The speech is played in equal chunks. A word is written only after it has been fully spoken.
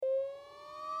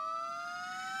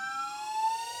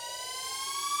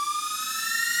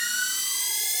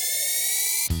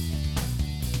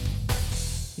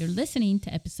You're listening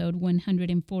to episode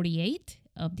 148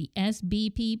 of the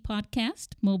SBP podcast,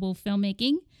 Mobile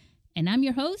Filmmaking, and I'm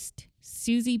your host,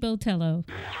 Susie Botello.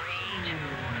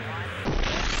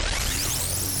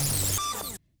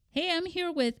 Hey, I'm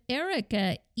here with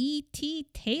Erica E.T.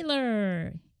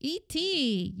 Taylor.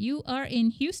 E.T., you are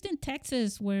in Houston,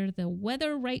 Texas, where the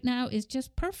weather right now is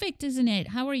just perfect, isn't it?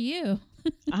 How are you?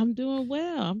 I'm doing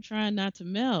well. I'm trying not to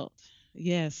melt.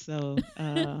 Yes, so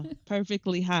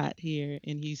perfectly hot here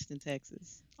in Houston,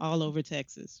 Texas. All over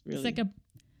Texas, It's really.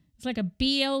 like a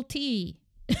BLT.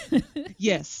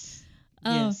 Yes.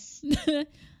 Oh,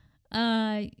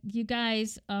 Yes. you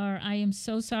guys are. I am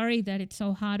so sorry that it's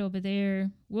so hot over there.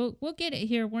 We'll get it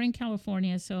here. We're in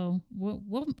California, so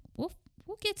we'll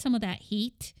get some of that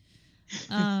heat.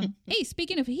 Hey,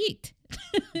 speaking of heat,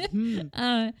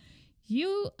 Mhm.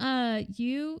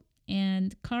 you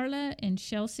and Carla and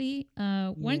Chelsea.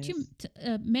 Why don't you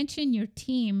Yes. mention your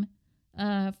team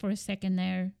for a second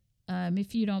there,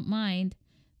 if you don't mind,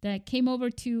 that came over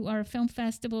to our film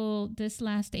festival this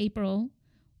last April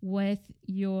with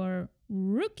your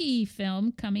rookie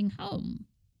film Coming Home.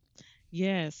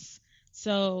 Yes.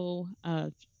 So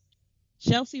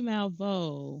Chelsea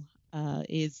Malveaux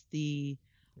is the,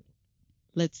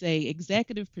 let's say,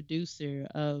 executive producer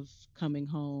of Coming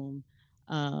Home.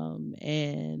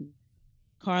 And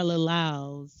Carla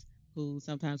Laus, who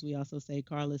sometimes we also say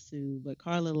Carla Sue, but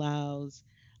Carla Laus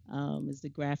is the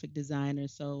graphic designer.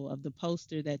 So of the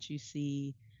poster that you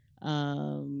see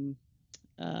um,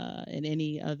 and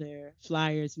any other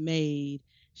flyers made,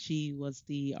 she was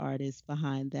the artist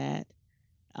behind that.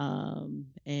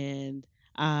 And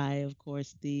I, of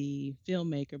course, the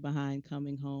filmmaker behind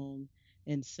Coming Home.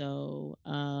 And so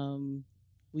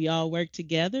we all work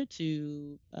together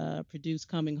to produce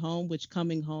Coming Home, which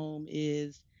Coming Home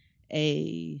is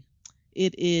a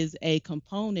it is a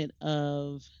component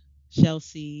of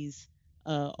Chelsea's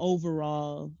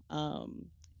overall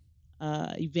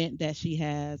event that she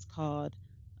has called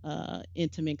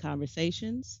Intimate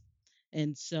Conversations.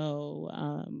 And so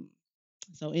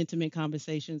Intimate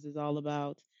Conversations is all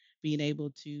about being able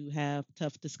to have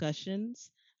tough discussions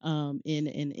in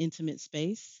an intimate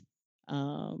space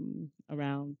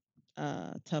around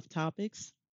tough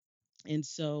topics. And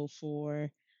so for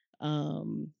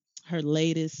um, her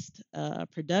latest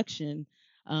production,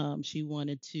 she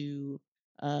wanted to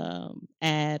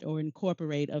add or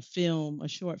incorporate a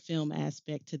short film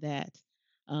aspect to that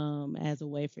as a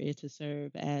way for it to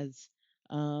serve as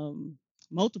um,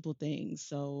 multiple things.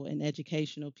 So, an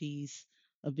educational piece,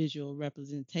 a visual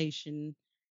representation,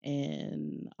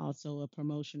 and also a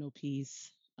promotional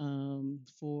piece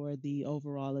for the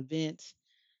overall event.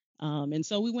 And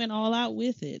so we went all out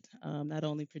with it, not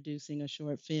only producing a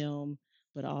short film,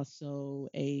 but also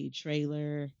a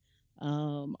trailer,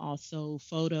 also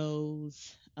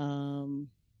photos,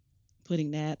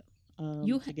 putting that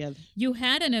You together. you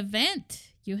had an event.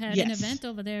 You had an Yes, event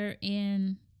over there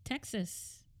in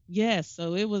Texas. yes.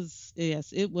 So it was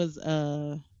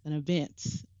an event,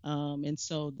 and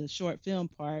so the short film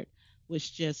part was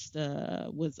just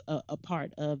was a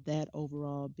part of that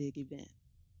overall big event.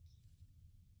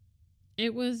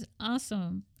 It was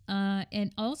awesome.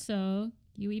 And also,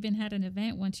 you even had an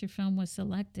event once your film was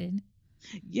selected. Um,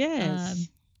 Yes.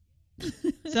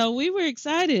 So we were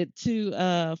excited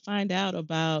to find out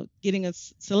about getting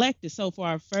us selected. So for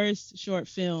our first short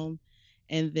film,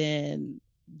 and then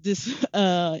this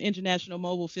International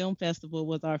Mobile Film Festival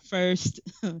was our first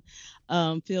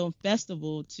film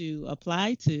festival to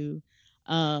apply to.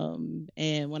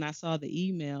 And when I saw the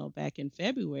email back in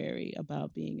February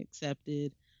about being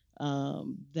accepted,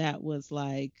 that was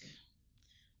like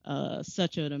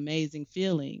such an amazing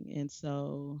feeling. And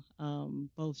so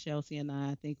both Chelsea and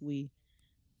I think we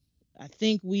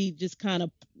just kind of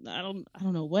I don't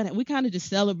know what we kind of just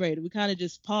celebrated. We kind of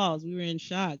just paused. We were in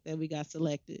shock that we got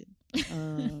selected.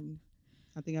 Um,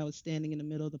 I think I was standing in the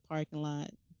middle of the parking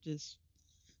lot, just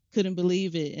couldn't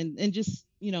believe it, and just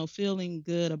feeling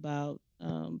good about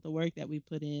the work that we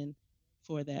put in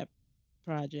for that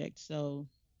project. So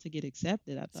to get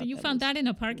accepted, I so thought you that found was that in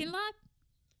a cool. parking lot?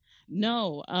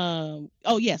 No.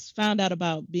 Oh, yes. Found out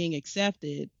about being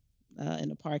accepted in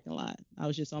the parking lot. I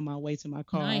was just on my way to my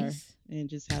car Nice. and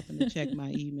just happened to check my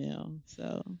email.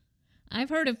 So, I've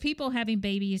heard of people having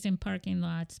babies in parking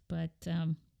lots, but yes,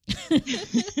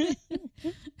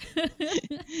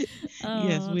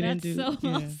 oh, we didn't that's do. so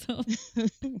Yeah.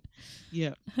 awesome.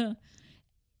 Yeah.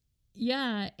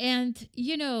 Yeah, and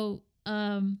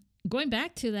going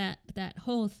back to that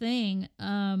whole thing,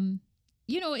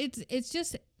 it's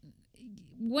just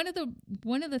one of the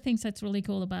one of the things that's really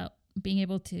cool about being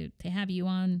able to have you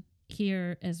on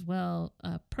here as well,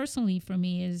 personally for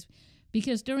me, is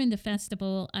because during the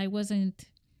festival, I wasn't,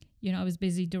 I was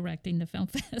busy directing the film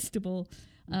festival,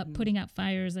 Hmm. putting out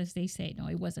fires, as they say. No,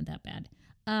 it wasn't that bad.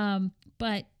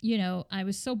 But, I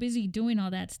was so busy doing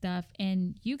all that stuff,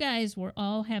 and you guys were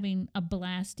all having a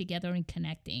blast together and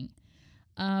connecting.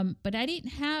 But I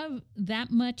didn't have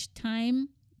that much time,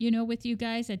 with you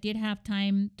guys. I did have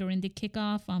time during the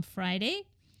kickoff on Friday.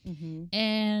 Hmm.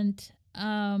 And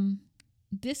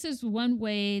this is one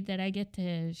way that I get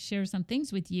to share some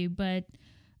things with you. But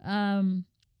um,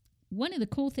 one of the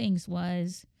cool things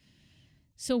was,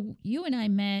 so you and I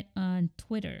met on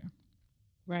Twitter.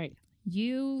 Right.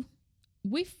 You,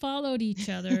 we followed each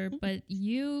other, but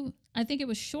I think it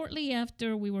was shortly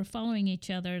after we were following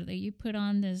each other that you put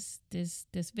on this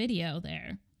video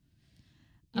there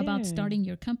about Yeah. starting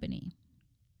your company.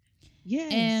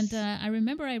 And Yes. I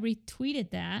remember I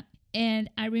retweeted that. And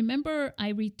I remember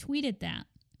I retweeted that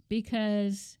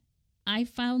because I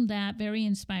found that very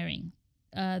inspiring.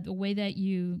 The way that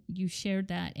you shared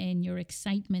that and your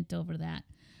excitement over that.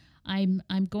 I'm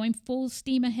going full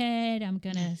steam ahead. I'm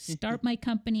gonna start my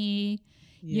company.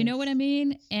 You know what I Yes.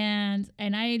 mean? And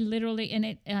I literally,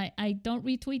 and I don't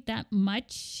retweet that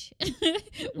much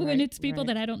when Right. it's people Right.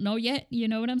 that I don't know yet. You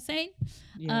know what I'm saying?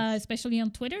 Yes. Especially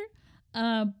on Twitter.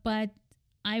 But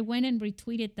I went and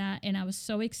retweeted that, and I was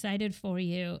so excited for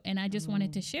you. And I just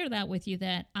wanted Oh. to share that with you,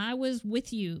 that I was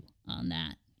with you on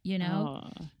that,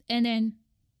 Oh. And then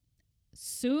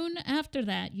soon after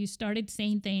that, you started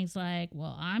saying things like,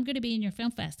 well, I'm going to be in your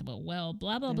film festival. Well,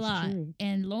 blah, blah, That's blah. true.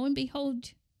 And lo and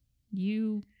behold,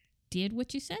 you did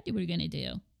what you said you were going to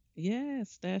do.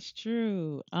 Yes, that's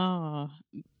true. Well,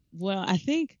 I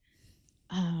think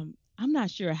I'm not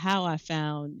sure how I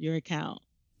found your account,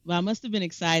 but I must have been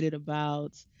excited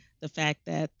about the fact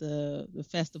that the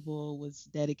festival was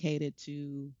dedicated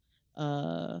to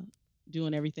uh,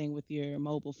 doing everything with your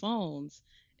mobile phones,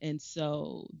 and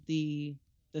so the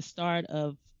start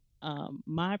of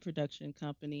my production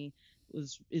company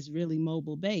is really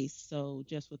mobile based. So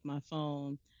just with my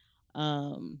phone.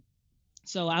 Um,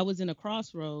 so I was in a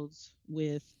crossroads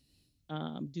with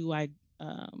do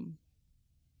um,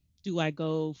 I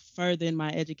go further in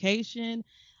my education?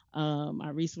 I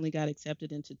recently got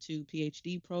accepted into two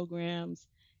PhD programs,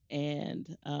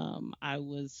 and I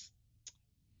was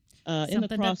in the Something that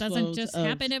doesn't crossroads just of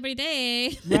happen every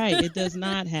day. right. It does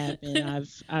not happen.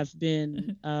 I've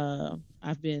been I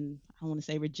want to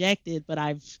say rejected, but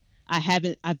I've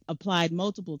applied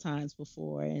multiple times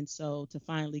before, and so to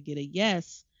finally get a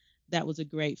yes, that was a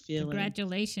great feeling.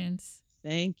 Congratulations.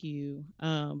 Thank you.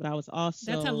 But I was That's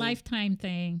a also lifetime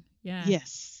thing. Yeah.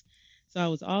 yes. So I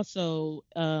was also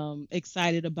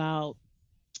excited about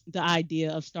the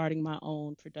idea of starting my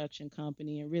own production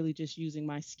company and really just using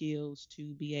my skills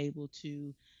to be able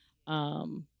to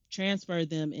transfer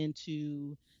them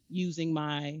into using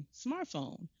my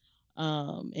smartphone.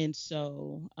 And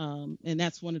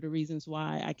that's one of the reasons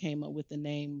why I came up with the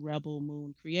name Rebel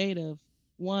Moon Creative.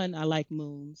 One, I like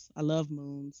moons, I love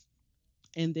moons.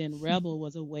 And then Rebel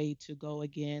was a way to go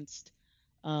against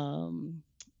um,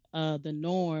 the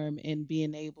norm and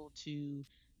being able to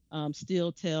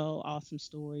still tell awesome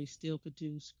stories, still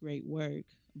produce great work,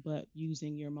 but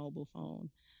using your mobile phone.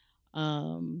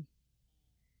 Um,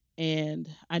 and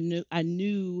I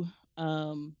knew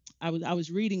I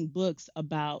was reading books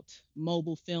about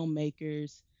mobile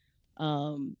filmmakers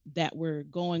that were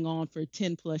going on for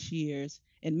 10 plus years.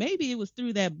 And maybe it was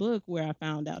through that book where I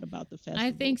found out about the I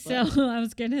festival, think so. but I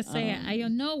was going to say, I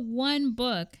um, know one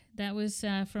book that was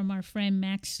from our friend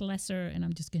Max Schlesser, and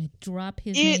I'm just going to drop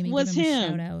his it name and give was him a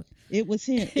shout him. out. It was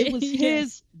him. It was Yes.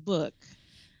 his book.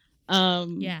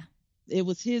 Um, Yeah. it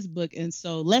was his book, and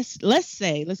so let's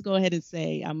go ahead and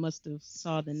say I must have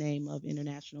saw the name of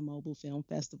International Mobile Film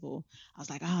Festival. I was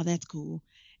like, oh, that's cool.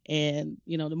 And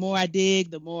the more I dig,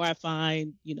 the more I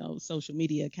find social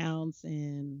media accounts,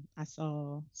 and I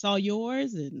saw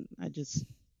yours, and I just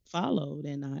followed,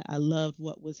 and I loved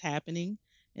what was happening,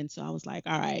 and so I was like,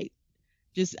 all right,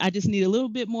 I just need a little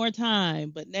bit more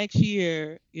time, but next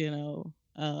year,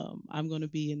 I'm going to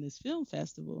be in this film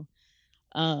festival.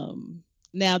 um,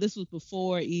 Now, this was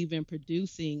before even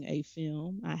producing a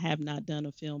film. I have not done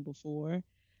a film before.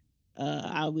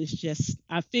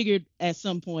 I figured at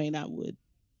some point I would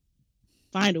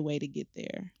find a way to get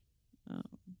there. Um,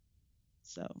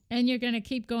 so, And you're going to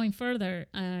keep going further.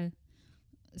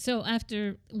 So,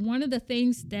 after one of the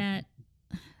things that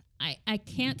I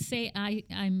can't say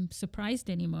I'm surprised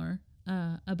anymore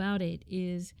about it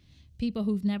is people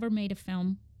who've never made a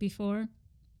film before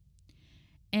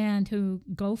and who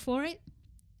go for it.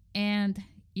 And,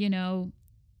 you know,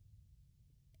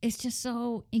 it's just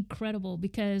so incredible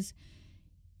because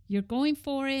you're going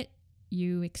for it,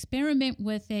 you experiment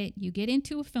with it, you get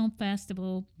into a film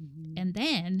festival, Hmm. and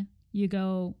then you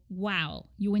go, wow,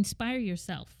 you inspire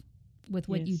yourself with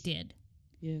what you Yes. did.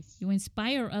 Yes. You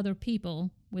inspire other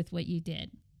people with what you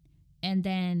did. And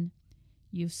then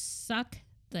you suck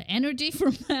the energy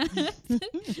from that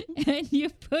and you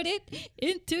put it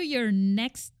into your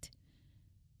next,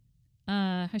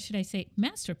 how should I say,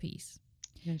 masterpiece.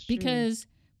 That's true. Because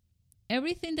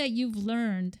everything that you've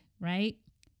learned, right?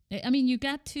 I mean, you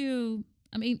got to,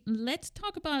 I mean, let's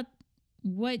talk about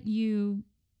what you're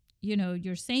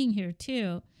saying here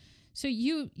too. So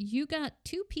you got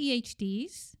two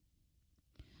PhDs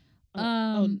Oh,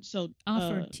 um so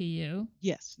offered to you.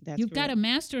 yes, that's You've got a correct.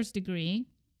 master's degree,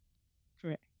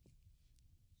 Correct.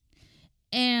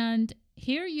 and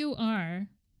here you are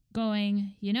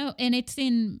going, and it's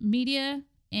in media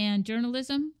and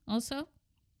journalism also.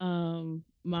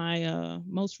 My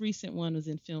most recent one was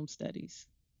in film studies.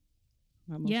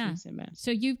 My most Yeah. recent So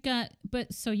master's. you've got,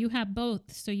 but so you have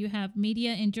both. So you have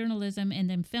media and journalism and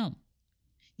then film.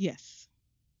 Yes.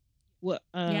 Well,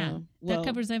 Yeah. That well,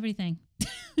 covers everything.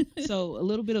 so a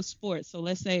little bit of sports. So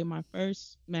let's say my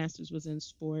first master's was in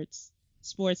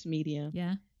sports media,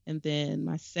 Yeah. and then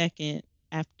my second,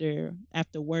 after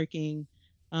working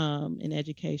in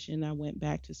education, I went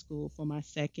back to school for my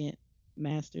second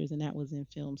master's, and that was in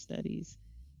film studies.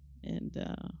 And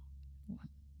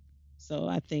so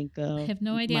I think I have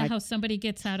no idea my how somebody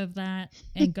gets out of that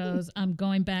and goes, I'm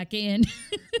going back in.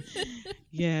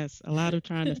 yes, a lot of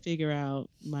trying to figure out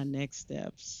my next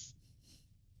steps.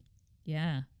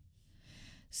 Yeah.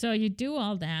 So you do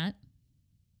all that,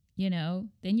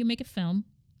 then you make a film.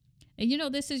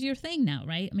 And this is your thing now,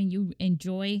 right? I mean,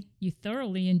 you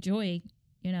thoroughly enjoy,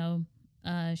 you know,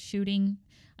 shooting.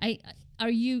 I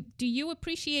do you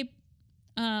appreciate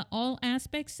all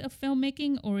aspects of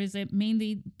filmmaking, or is it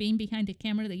mainly being behind the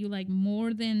camera that you like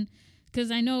more than? Because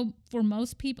I know for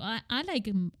most people, I like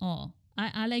them all.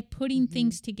 I like putting Mhm.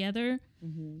 things together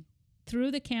Mhm.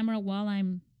 through the camera while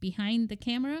I'm behind the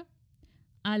camera.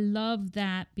 I love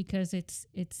that because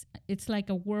it's like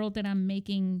a world that I'm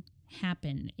making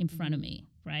happen in front of Mhm. me,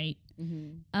 right?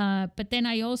 Mhm. But then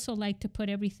I also like to put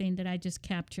everything that I just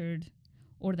captured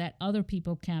or that other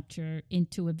people capture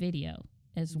into a video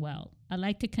as Mhm. well. I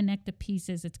like to connect the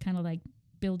pieces. It's kind of like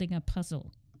building a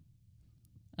puzzle,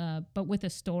 but with a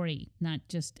story, not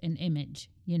just an image.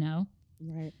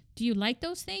 Right. Do you like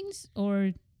those things,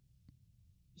 or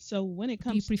So do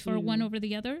you prefer one over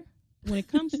the other? when it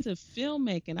comes to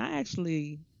filmmaking, I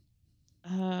actually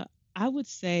uh I would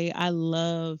say I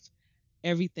love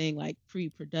everything like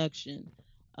pre-production.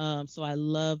 So I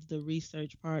love the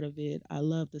research part of it. I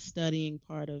love the studying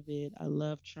part of it. I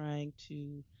love trying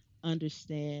to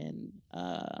understand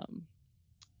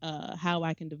how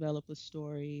I can develop a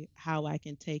story, how I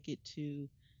can take it to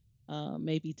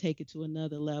maybe take it to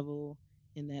another level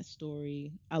in that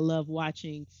story. I love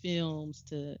watching films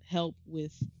to help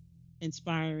with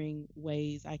inspiring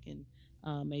ways I can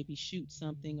maybe shoot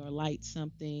something or light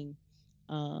something.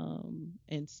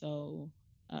 And so,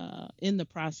 in the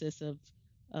process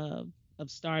uh, of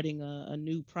starting a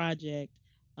new project,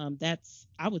 that's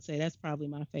I would say that's probably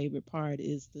my favorite part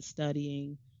is the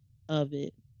studying of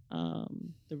it,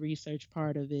 the research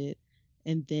part of it,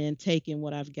 and then taking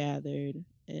what I've gathered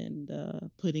and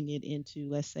putting it into,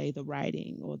 let's say, the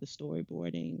writing or the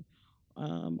storyboarding,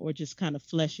 or just kind of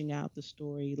fleshing out the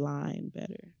storyline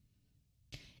better.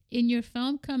 In your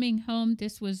film Coming Home,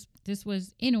 this was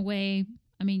in a way,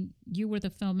 I mean, you were the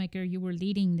filmmaker, you were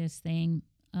leading this thing,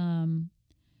 um,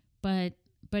 but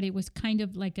but it was kind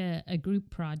of like a group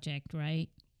project, right?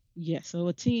 Yes, so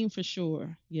a team for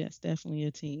sure. Yes, definitely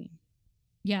a team.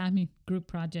 Yeah, I mean, group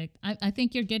project. I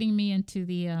think you're getting me into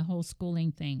the whole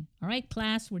schooling thing. All right,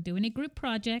 class, we're doing a group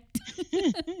project.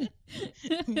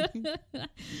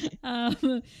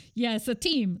 um, yeah, it's a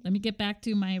team. Let me get back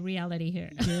to my reality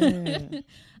here. Yeah.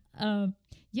 um,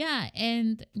 yeah,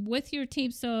 and with your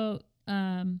team, so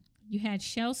you had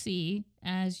Chelsea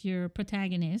as your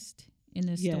protagonist in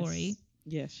this story, Yes.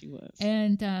 Yes, she was.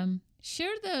 and share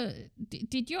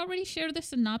did you already share the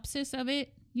synopsis of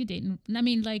it? You didn't. I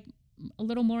mean, like a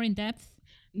little more in depth.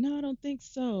 No, I don't think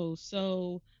so.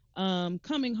 So,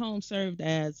 Coming Home served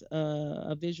as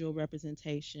a visual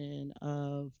representation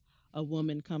of a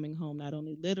woman coming home, not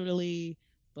only literally,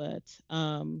 but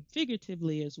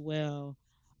figuratively as well.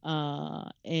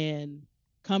 And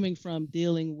coming from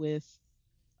dealing with,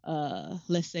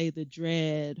 let's say, the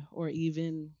dread or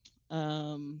even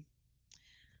um,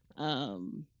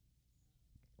 um,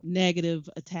 negative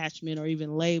attachment or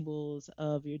even labels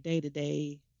of your day to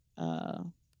day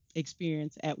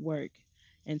experience at work.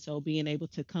 And so being able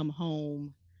to come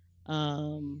home,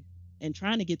 um, and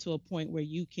trying to get to a point where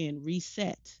you can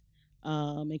reset,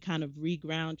 and kind of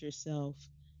reground yourself,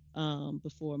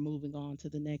 before moving on to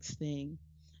the next thing.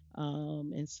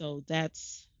 And so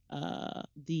that's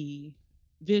the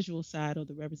visual side or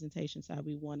the representation side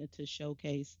we wanted to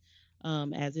showcase,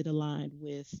 as it aligned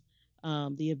with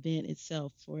the event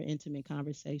itself for Intimate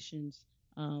Conversations,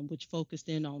 which focused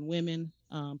in on women,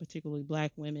 particularly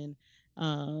Black women,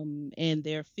 and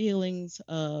their feelings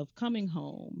of coming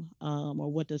home,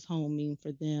 or what does home mean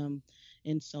for them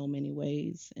in so many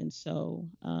ways. And so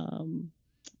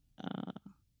uh,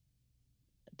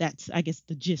 that's, I guess,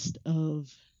 the gist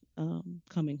of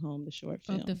Coming Home, the short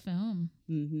Of the film. film.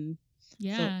 hmm So,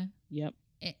 Yeah. yep.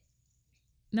 Eh,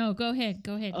 no, go ahead.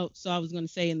 Go ahead. Oh, so I was going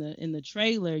to say, in the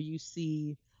trailer, you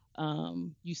see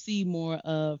more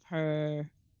of her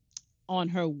on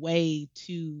her way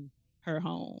to her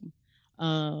home,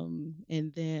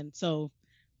 and then so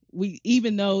we,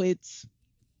 even though it's,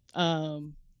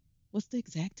 um, what's the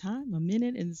exact time? A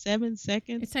minute and 7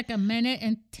 seconds. It's like a minute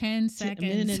and 10 A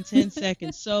minute seconds. and 10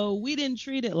 seconds. So we didn't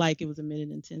treat it like it was a minute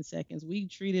and 10 seconds. We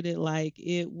treated it like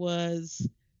it was,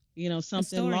 A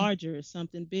something story. larger,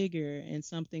 something bigger, and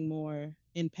something more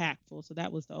impactful. So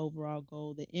that was the overall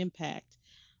goal, the impact.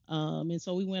 And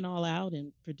so we went all out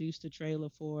and produced a trailer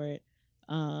for it.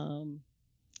 Um,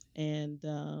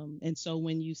 and so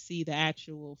when you see the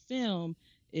actual film,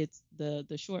 it's the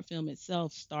short film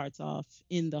itself starts off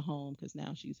in the home because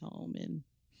now she's home, and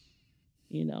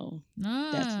you know,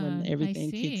 that's when Ah, I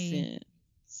everything kicks see. in.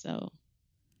 So,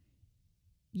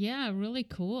 Yeah, really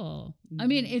cool. I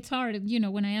mean, hmm it's hard,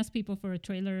 when I ask people for a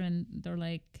trailer and they're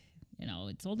like,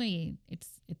 it's only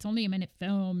a minute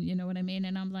film, you know what I mean?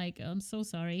 And I'm like, I'm so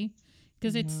sorry.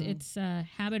 Because no, it's a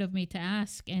habit of me to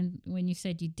ask. And when you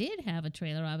said you did have a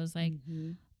trailer, I was like,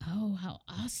 hmm oh, how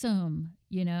awesome.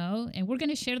 And we're going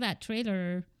to share that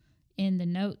trailer in the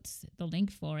notes, the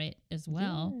link for it as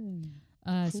well,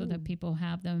 yeah, so that cool. people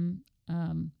have them.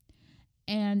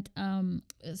 And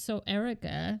so,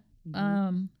 Erica, hmm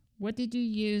um, what did you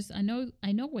use? I know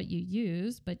what you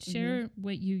use, but hmm share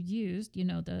what you used.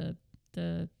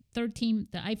 The 13,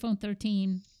 the iPhone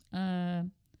 13 uh,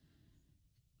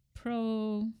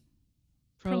 Pro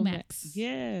Pro Max.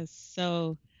 Yes.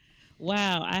 So,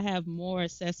 wow, I have more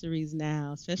accessories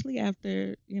now, especially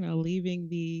after, leaving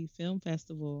the film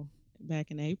festival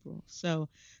back in April. So,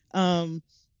 um,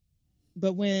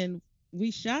 but when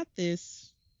we shot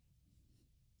this,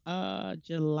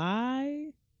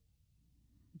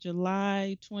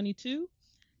 July 22,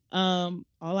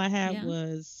 all I had Yeah,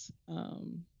 was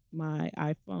my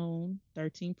iPhone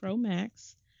 13 Pro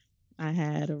Max. I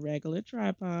had a regular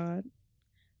tripod.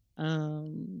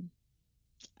 Um,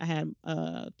 I had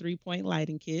a 3-point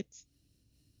lighting kit.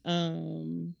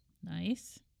 Um,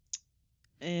 nice.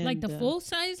 Like and the full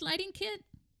size lighting kit.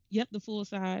 yep, the full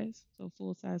size, so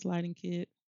full size lighting kit.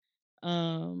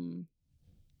 Um,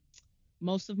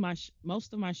 most of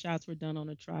my shots were done on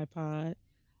a tripod.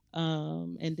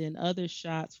 And then other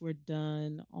shots were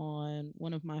done on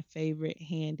one of my favorite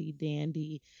handy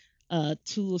dandy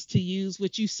tools to use,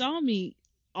 which you saw me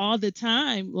all the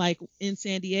time. Like in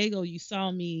San Diego, you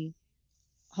saw me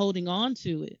holding on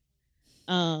to it.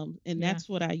 And Yeah, that's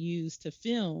what I used to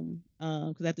film.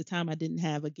 Because at the time I didn't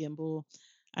have a gimbal,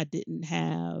 I didn't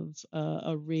have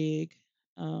a rig.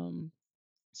 Um,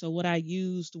 so what I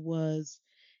used was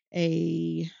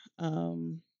a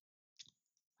um,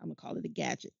 I'm gonna call it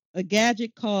a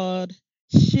gadget called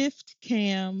Shift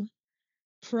Cam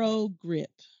Pro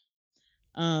Grip.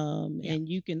 yeah. And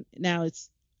you can now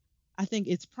I think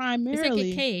it's It's like a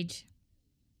primarily cage.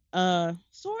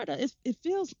 sort of it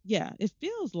feels, yeah, it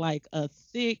feels like a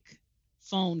thick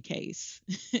phone case,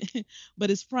 but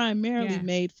it's primarily Yeah,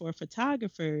 made for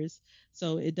photographers.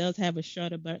 So it does have a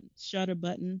shutter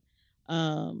button,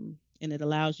 and it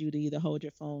allows you to either hold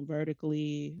your phone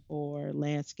vertically or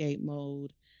landscape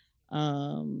mode.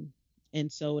 um,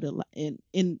 and so and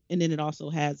then it also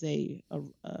has a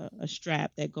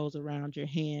strap that goes around your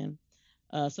hand.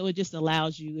 So it just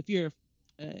allows you, if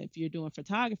you're doing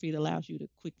photography, it allows you to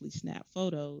quickly snap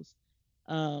photos.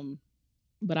 Um,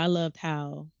 but I loved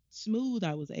how smooth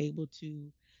I was able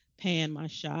to pan my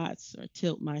shots or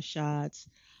tilt my shots.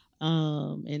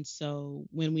 And so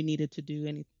when we needed to do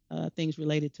any things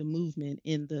related to movement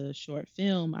in the short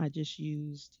film, I just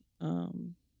used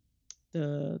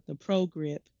the Pro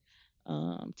Grip,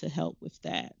 to help with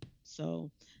that.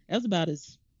 So that was about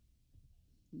as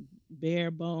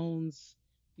bare bones,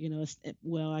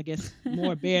 well, I guess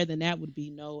more bare than that would be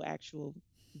no actual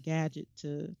gadget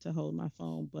to hold my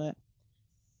phone, but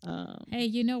Hey,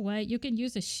 you know what? You can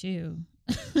use a shoe.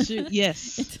 Shoot,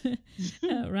 yes. It's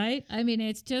right. I mean,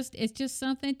 it's just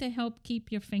something to help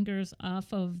keep your fingers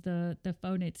off of the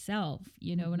phone itself.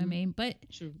 You know what I Hmm. mean? But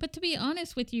True. but to be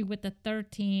honest with you, with the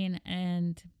 13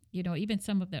 and even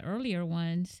some of the earlier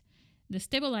ones, the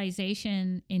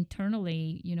stabilization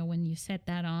internally, when you set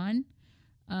that on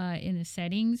in the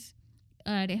settings,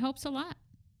 it helps a lot.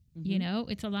 Hmm.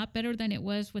 It's a lot better than it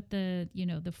was with the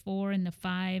 4 and the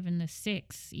 5 and the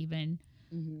 6 even.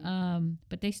 Hmm.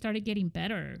 But they started getting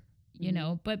better.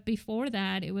 Hmm. But before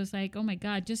that, it was like, oh my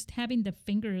god, just having the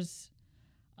fingers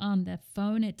on the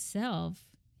phone itself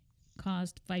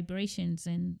caused vibrations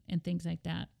and things like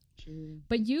that. True.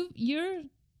 But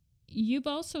you've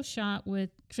also shot with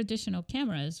traditional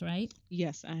cameras, right?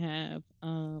 Yes, I have.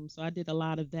 So I did a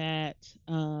lot of that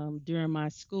during my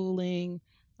schooling,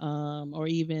 or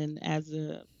even as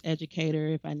a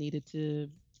educator,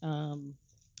 um,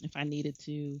 if I needed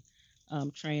to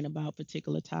train about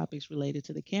particular topics related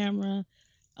to the camera.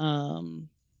 Um,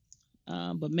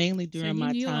 but mainly So during you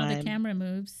my knew all the time, camera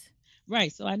moves.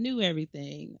 right? So I knew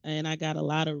everything, and I got a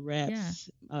lot of Yeah. reps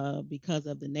because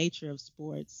of the nature of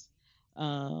sports.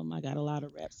 I got a lot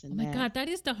of reps Oh in my that. god, that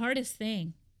is the hardest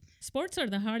thing. Sports are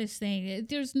the hardest thing.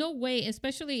 There's no way,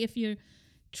 especially if you're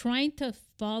trying to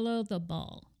follow the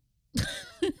ball.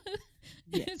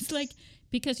 It's like Yes.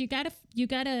 because you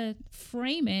gotta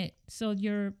frame it so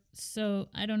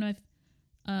I don't know if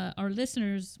our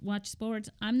listeners watch sports.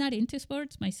 I'm not into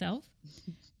sports myself,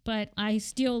 but I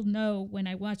still know when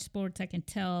I watch sports, I can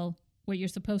tell what you're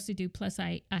supposed to do. Plus,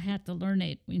 I had to learn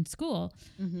it in school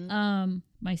Hmm.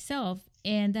 myself,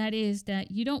 and that is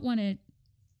that you don't want to.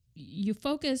 You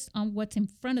focus on what's in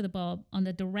front of the ball, on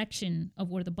the direction of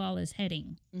where the ball is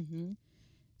heading. Hmm.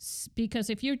 Because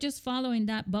if you're just following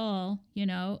that ball,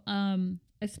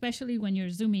 especially when you're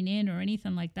zooming in or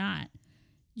anything like that,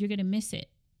 you're going to miss it.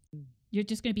 You're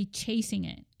just going to be chasing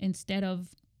it instead of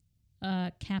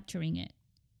capturing it.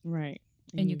 Right.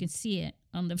 And And you you, can see it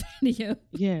on the video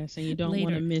yes, and you don't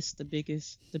want to later. miss the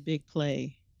big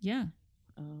play. Yeah.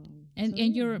 And, So and yeah.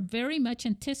 you're very much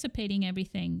anticipating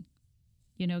everything,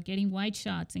 getting wide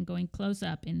shots and going close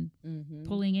up and Hmm.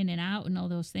 pulling in and out and all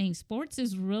those things. Sports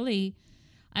is really,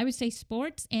 I would say,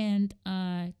 sports and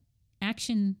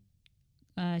action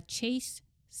chase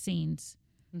scenes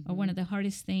are one Hmm. of the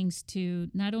hardest things to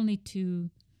not only to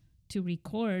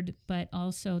record but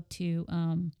also to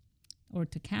or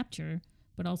to capture,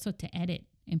 but also to edit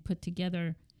and put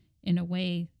together in a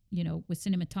way, with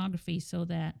cinematography, so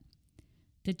that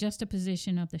the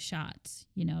juxtaposition of the shots,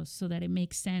 so that it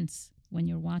makes sense when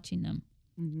you're watching them.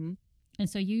 Hmm. And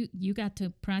so you got to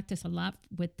practice a lot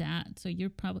with that. So you're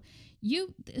probably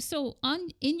you so on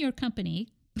in your company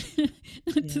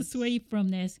to sway Yes. from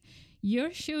this,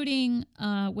 you're shooting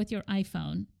with your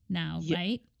iPhone now, Yeah.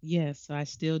 right? Yes. So I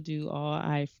still do all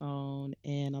iPhone,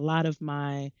 and a lot of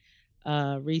my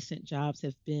recent jobs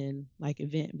have been like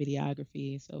event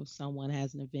videography. So if someone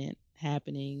has an event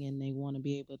happening and they want to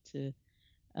be able to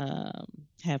um,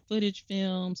 have footage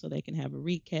film so they can have a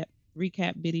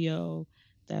recap video.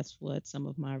 That's what some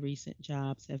of my recent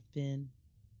jobs have been.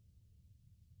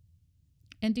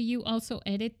 And do you also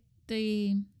edit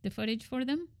the footage for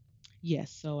them?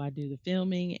 Yes, so I do the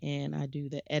filming and I do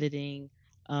the editing.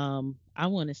 I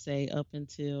want to say up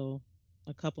until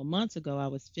a couple months ago, I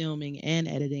was filming and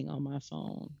editing on my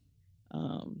phone.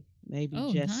 Maybe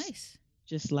Oh, nice.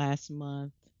 just last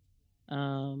month,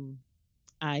 um,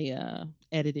 I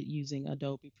edited using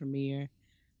Adobe Premiere.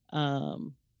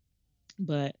 Um,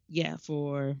 But yeah,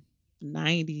 for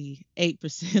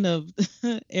 98% of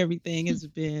everything has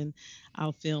been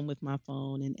I'll film with my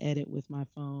phone and edit with my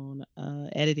phone.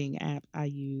 Editing app I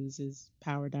use is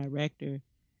Power Director.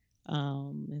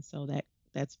 And so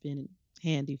that's been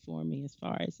handy for me as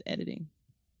far as editing.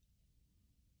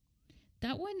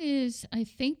 That one is, I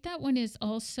think that one is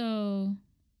also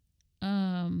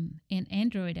an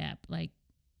Android app, like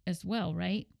as well,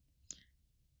 right?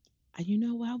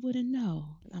 I wouldn't know.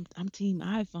 I'm team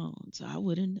iPhone, so I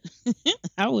wouldn't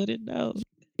I wouldn't know.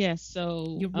 Yeah,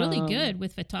 so You're really good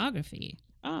with photography.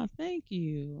 thank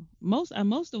you. Most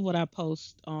of what I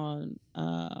post on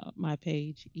my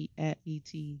page at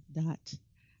et dot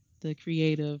the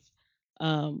creative.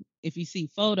 If you see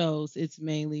photos, it's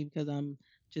mainly because I'm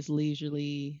just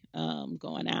leisurely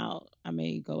going out. I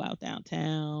may go out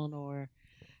downtown or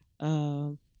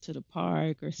to the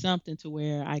park or something to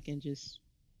where I can just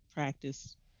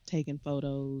practice taking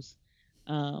photos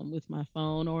with my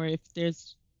phone. Or if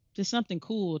there's just something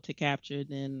cool to capture,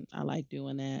 then I like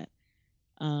doing that.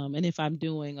 And if I'm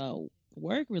doing a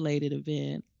work related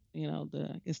event,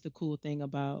 the it's the cool thing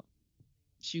about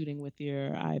shooting with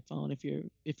your iPhone.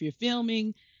 If you're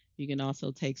filming, you can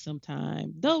also take some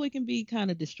time, though it can be kind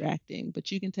of distracting,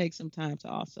 but you can take some time to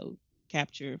also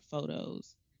capture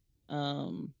photos.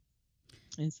 Um,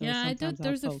 and so Yeah, I sometimes thought I'll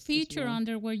there's a post as feature well. on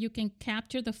there where you can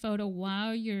capture the photo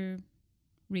while you're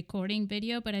recording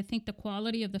video, but I think the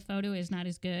quality of the photo is not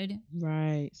as good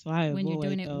Right. So I when you're avoid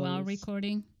doing it while those.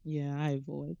 recording. Yeah, I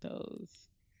avoid those.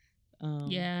 Um,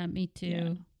 Yeah, me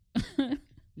yeah. too.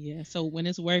 Yeah. So when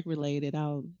it's work related,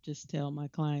 I'll just tell my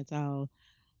clients I'll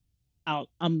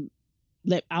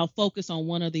focus on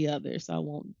one or the other. So I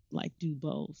won't like do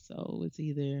both. So it's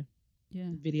either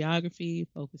Yeah, videography,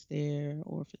 focus there,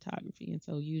 or photography. And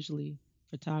so usually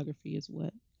photography is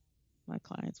what my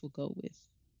clients will go with.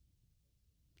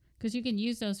 because you can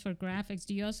use those for graphics.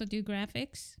 Do you also do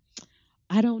graphics?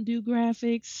 I don't do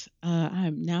graphics.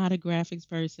 I'm not a graphics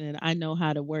person. I know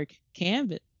how to work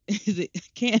Canvas. Is it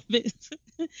Canvas?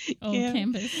 Oh,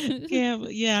 Canvas. Canvas.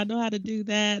 Canvas. Yeah, I know how to do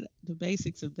that, the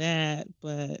basics of that.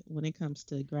 But when it comes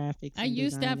to graphics I and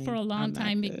used that for designing, a long I'm not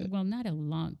time. good. Well, not a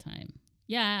long time.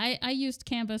 Yeah, I used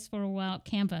Canvas for a while.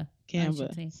 Canva, I should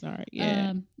Canva. say. Sorry.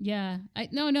 Yeah. Yeah.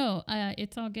 No.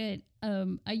 It's all good.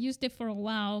 I used it for a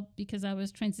while because I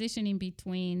was transitioning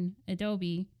between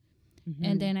Adobe,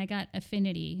 and Hmm. then I got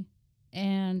Affinity,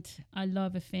 and I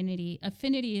love Affinity.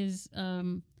 Affinity is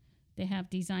they have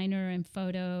designer and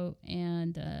photo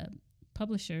and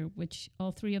publisher, which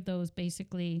all three of those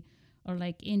basically are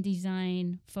like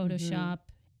InDesign, Hmm. Photoshop,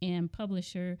 and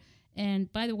publisher.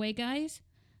 And by the way, guys,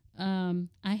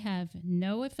 I have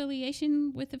no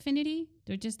affiliation with Affinity.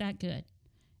 They're just that good,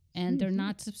 and they're Hmm.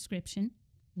 not subscription.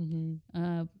 Hmm.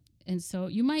 Uh, and so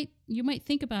you might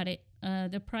think about it.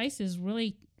 The price is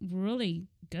really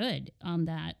good on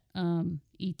that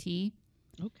ET,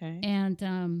 Okay.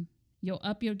 and you'll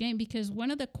up your game because one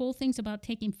of the cool things about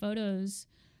taking photos,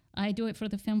 I do it for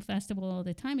the film festival all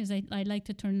the time, is I like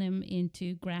to turn them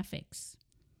into graphics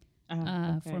for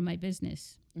Okay. my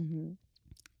business. Hmm.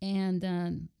 And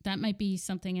that might be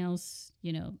something else,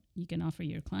 you can offer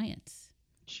your clients.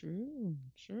 True.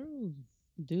 True.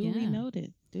 Duly Yeah,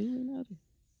 noted. Duly noted.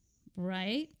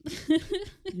 right.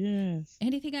 Yes.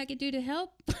 Anything I could do to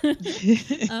help.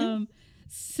 um,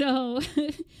 so,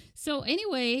 so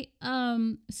anyway,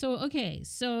 so okay,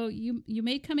 so you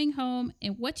made Coming Home,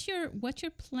 and what's your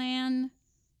plan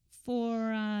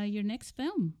for your next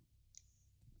film?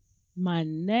 My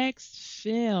next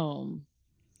film,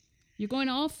 You're going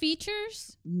all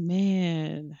features?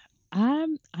 man,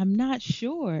 I'm not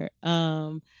sure.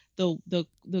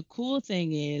 The cool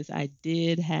thing is I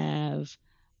did have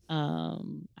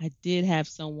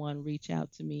someone reach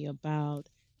out to me about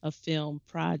a film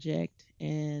project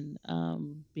and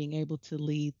being able to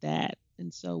lead that.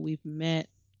 And so we've met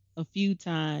a few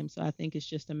times. So I think it's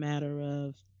just a matter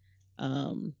of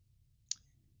um,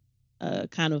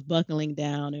 kind of buckling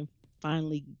down and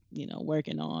finally,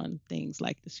 working on things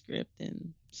like the script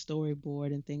and storyboard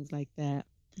and things like that.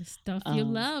 The stuff you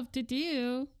Um, love to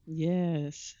do.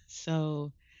 yes.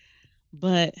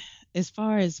 But as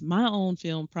far as my own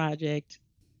film project,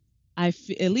 at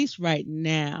least right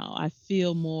now, I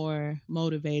feel more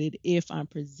motivated if I'm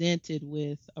presented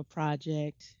with a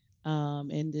project,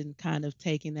 and then kind of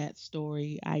taking that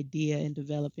story idea and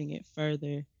developing it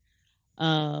further.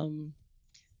 Um,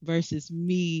 versus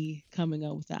me coming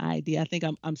up with the idea. I think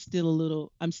I'm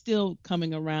still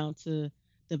coming around to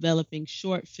developing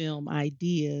short film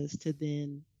ideas to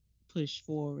then push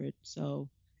forward. So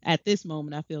at this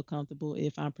moment I feel comfortable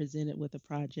if I'm presented with a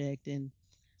project and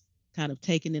kind of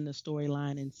taking in the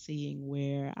storyline and seeing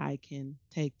where I can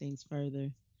take things further.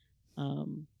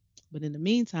 Um, but in the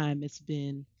meantime, it's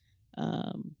been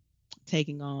um,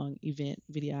 taking on event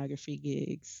videography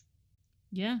gigs.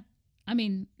 Yeah. I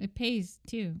mean, it pays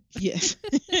too. Yes,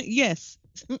 yes.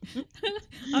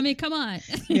 I mean, come on.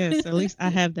 Yes, at least I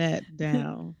have that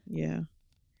down. Yeah,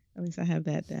 at least I have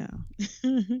that down.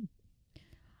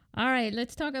 All right,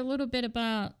 let's talk a little bit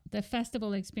about the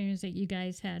festival experience that you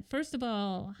guys had. First of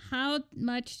all, how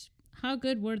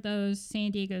good were those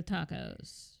San Diego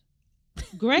tacos?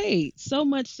 Great. So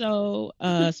much so,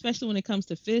 especially when it comes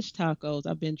to fish tacos.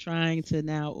 I've been trying to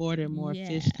now order more Yeah.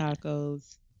 fish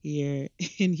tacos here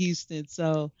in Houston.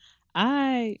 So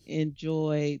I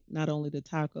enjoyed not only the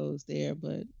tacos there,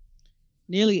 but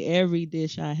nearly every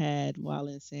dish I had while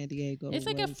in San Diego It's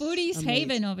like a was foodie's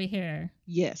haven amazing. over here.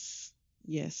 Yes.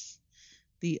 Yes.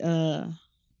 The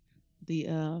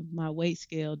my weight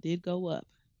scale did go up.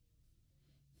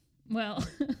 Well,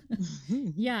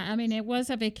 yeah, I mean, it was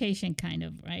a vacation kind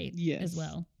of, right? As Yes.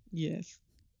 well. Yes.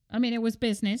 I mean, it was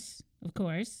business, of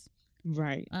course,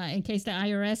 Right. in case the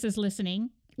IRS is listening.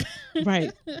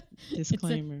 Right. it's a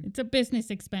Disclaimer. it's a business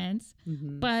expense,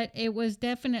 Hmm. but it was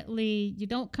definitely you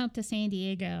don't come to San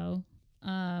Diego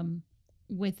um,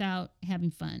 without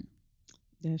having fun.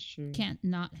 That's true. Can't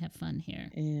not have fun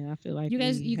here. And I feel like You we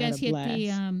had guys a hit the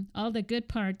blast. all the good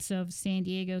parts of San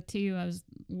Diego too. I was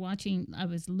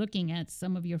looking at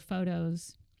some of your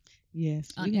photos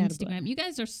Yes, on we had a Instagram. blast. You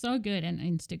guys are so good on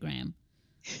Instagram.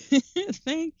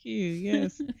 Thank you.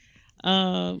 Yes.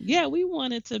 Yeah, we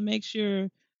wanted to make sure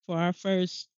for our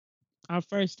first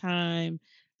time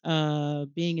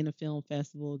being in a film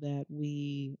festival that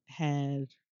we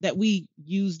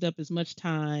used up as much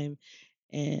time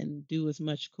and do as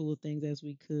much cool things as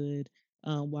we could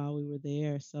while we were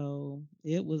there. So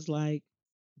it was like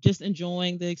just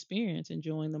enjoying the experience,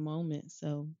 enjoying the moment.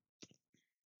 So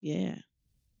yeah,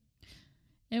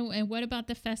 And what about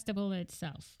the festival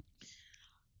itself?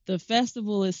 the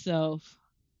festival itself,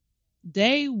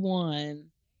 day one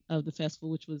of the festival,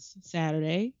 which was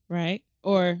Saturday, right?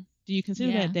 Or do you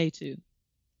consider that Yeah. day two?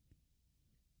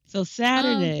 So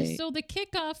Saturday, So the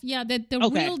kickoff, yeah, the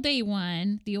okay, real day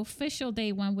one, the official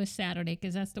day one was Saturday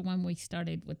because that's the one we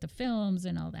started with the films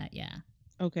and all that. Yeah.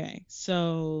 okay.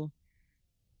 So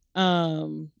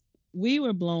um, we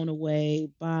were blown away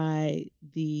by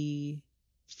the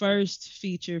first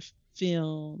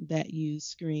film that you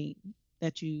screened,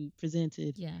 that you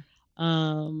presented. Yeah.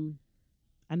 Um,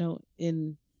 I know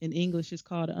in English it's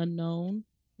called Unknown,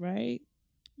 right?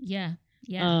 Yeah.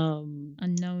 Yeah. Um,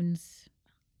 Unknowns.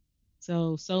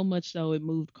 so much so it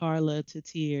moved Carla to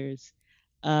tears.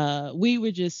 We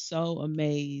were just so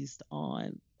amazed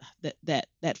on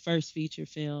that first feature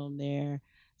film there.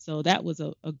 So that was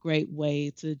a great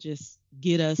way to just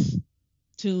get us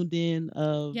tuned in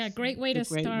of Yeah, great way the to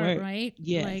great start, work. right? Like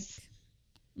Yes.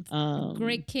 a Um,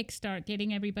 great kickstart,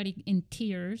 getting everybody in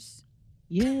tears.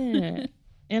 yeah.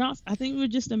 And also, I think we were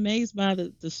just amazed by the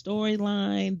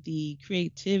storyline, the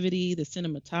creativity, the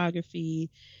cinematography.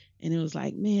 And it was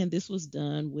like, man, this was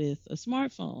done with a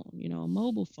smartphone, a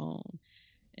mobile phone.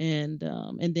 And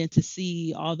then to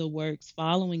see all the works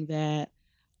following that,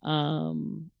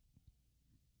 um,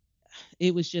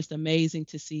 it was just amazing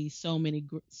to see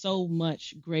so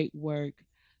much great work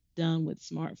done with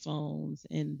smartphones,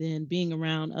 and then being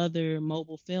around other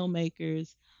mobile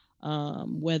filmmakers,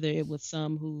 whether it was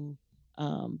some who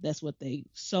that's what they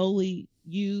solely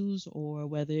use, or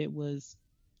whether it was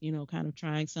kind of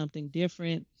trying something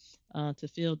different to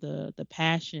feel the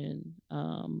passion.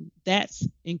 That's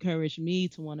encouraged me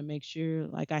to want to make sure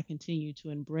like I continue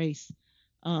to embrace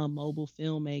mobile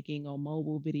filmmaking or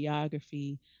mobile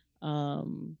videography,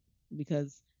 um,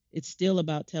 because it's still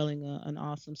about telling an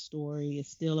awesome story. It's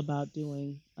still about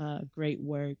doing great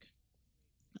work.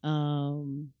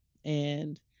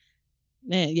 And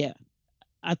man, yeah,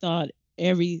 I thought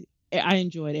I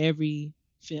enjoyed every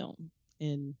film,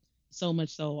 and so much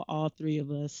so, all three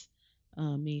of us,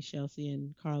 me, Chelsea,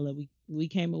 and Carla, we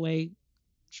came away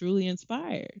truly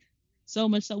inspired. So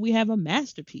much so, we have a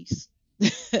masterpiece.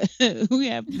 We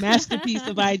have masterpiece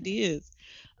of ideas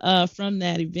from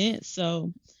that event.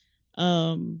 So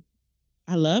um,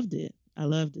 I loved it. I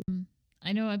loved it.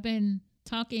 I know I've been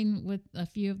talking with a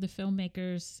few of the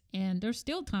filmmakers, and they're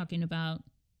still talking about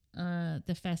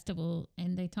the festival,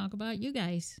 and they talk about you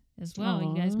guys as well.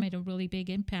 You guys Aw, made a really big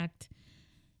impact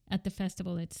at the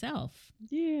festival itself.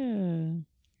 yeah.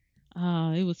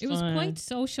 Ah, it was It was quite fun.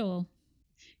 social.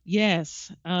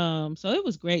 Yes. So it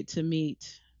was great to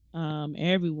meet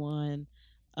everyone.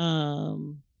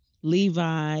 Um,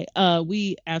 Levi,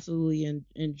 we absolutely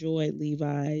enjoyed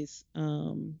Levi's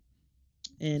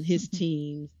and his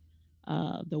team,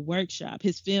 the workshop.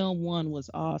 His film one was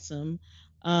awesome,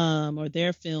 or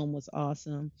their film was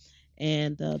awesome,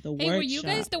 and the Hey, were you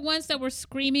guys workshop the ones that were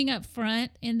screaming up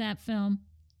front in that film?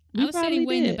 I we was sitting probably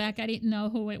way in the did. back. I didn't know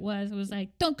who it was. It was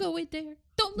like, don't go in there.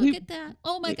 Don't look We at that.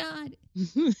 Oh my we, God.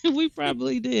 we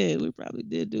probably did. We probably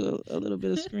did do a little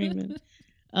bit of screaming.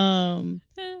 Um,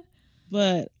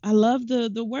 but I love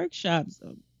the workshops.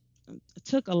 I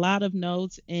took a lot of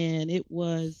notes, and it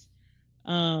was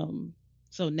um,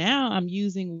 so now uh, I'm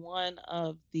using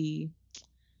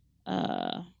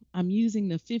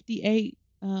the 58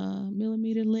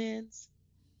 millimeter lens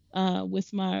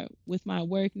with my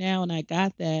work now, and I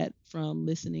got that from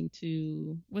listening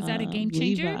to Was that a game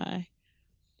changer? Levi.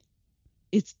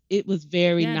 It was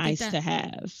very Yeah, get nice that. to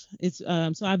have. It's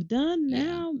so I've done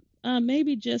Yeah. now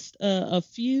maybe just a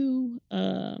few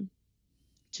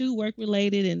two work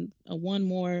related, and one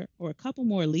more or a couple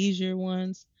more leisure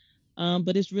ones.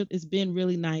 But it's been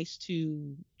really nice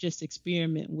to just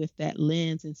experiment with that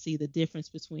lens and see the difference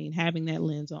between having that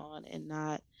lens on and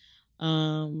not.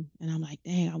 And I'm like,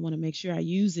 dang, I want to make sure I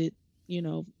use it,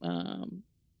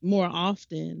 more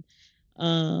often,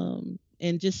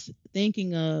 and just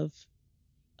thinking of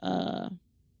uh,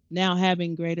 now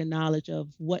having greater knowledge of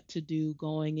what to do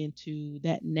going into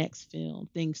that next film,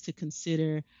 things to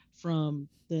consider from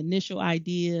the initial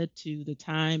idea to the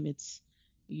time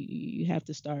you have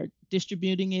to start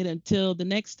distributing it until the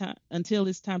next time, until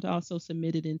it's time to also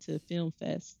submit it into Film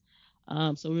Fest.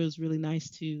 So it was really nice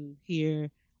to hear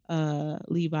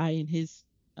Levi and his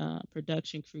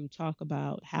production crew talk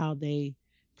about how they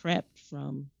prepped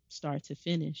from start to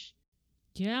finish.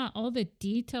 Yeah, all the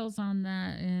details on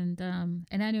that, and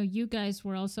I know you guys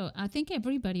were also. I think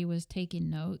everybody was taking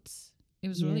notes. It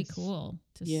was really Yes, cool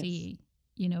to yes, see,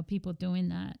 people doing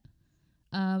that.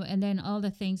 And then all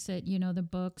the things that the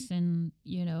books and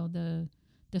the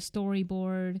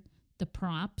storyboard, the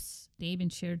props. They even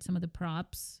shared some of the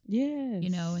props, and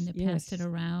yes, they passed it yes.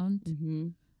 around. Hmm.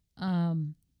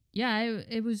 Um, yeah,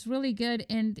 it was really good,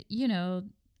 and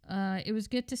it was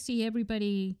good to see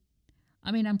everybody.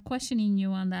 I mean, I'm questioning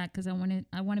you on that because I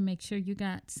want to make sure you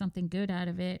got something good out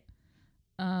of it.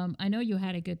 I know you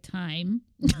had a good time.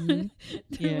 Hmm.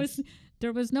 there was Yes.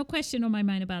 there was no question on my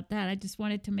mind about that. I just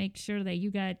wanted to make sure that you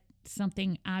got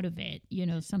something out of it.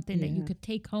 Something that you Yeah. could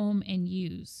take home and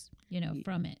use. Y-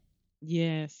 From it.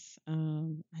 yes.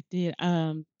 I did.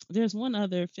 There's one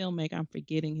other filmmaker, I'm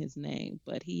forgetting his name,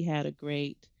 but he had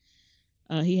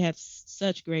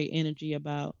such great energy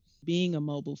about being a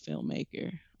mobile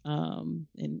filmmaker. And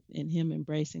him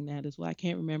embracing that as well. I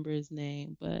can't remember his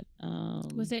name, but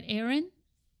Was it Aaron?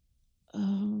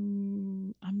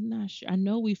 I'm not sure. I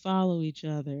know we follow each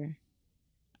other.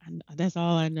 That's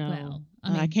all I know. Well, I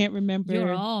I mean, can't you're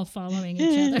remember. all following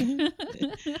each other.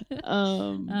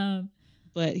 um, um,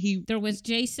 but he there was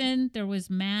Jason. There was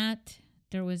Matt.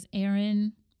 There was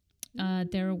Aaron.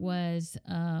 There Mm, was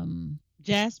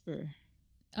Jasper.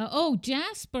 oh,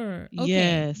 Jasper. Okay.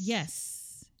 Yes,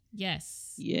 Yes.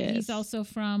 Yes. He's yes. also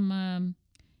from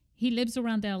he lives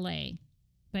around LA,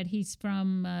 but he's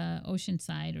from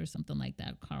Oceanside or something like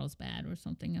that, Carlsbad or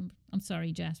something. I'm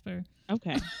sorry, Jasper.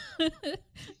 Okay.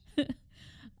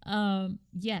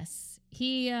 Yes.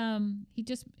 He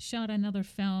just shot another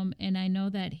film, and I know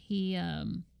that he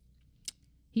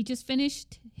just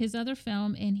finished his other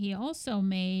film, and he also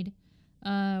made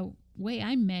way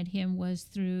I met him was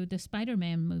through the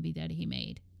Spider-Man movie that he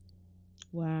made.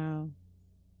 Wow.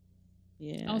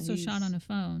 Yeah, Also shot on he's a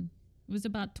phone. It was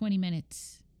about 20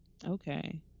 minutes.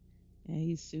 okay. Yeah,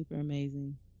 he's super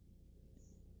amazing.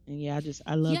 And yeah,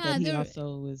 I love that Yeah, he there.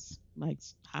 also was like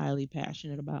highly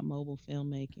passionate about mobile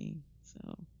filmmaking.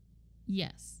 So,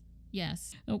 Yes,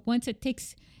 yes. Once it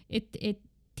takes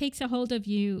a hold of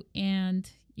you, and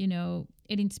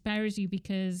it inspires you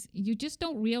because you just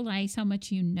don't realize how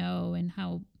much you know, and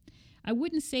how I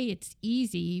wouldn't say it's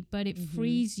easy, but it mhm.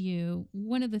 frees you.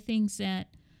 One of the things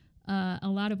that a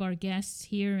lot of our guests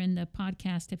here in the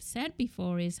podcast have said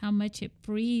before is how much it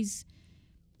frees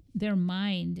their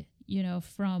mind,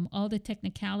 from all the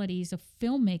technicalities of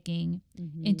filmmaking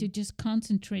into Mhm. just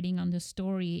concentrating on the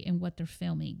story and what they're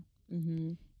filming,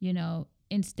 Mhm.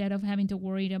 instead of having to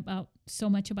worry about so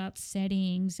much about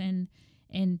settings and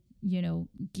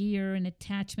gear and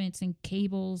attachments and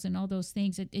cables and all those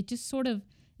things. It just sort of,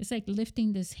 it's like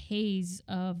lifting this haze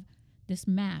of this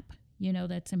map,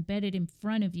 that's embedded in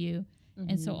front of you.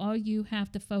 And so Mhm. all you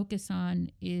have to focus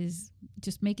on is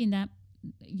just making that,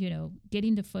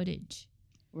 getting the footage,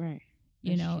 Right.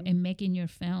 That's true. and making your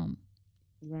film.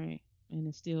 Right. And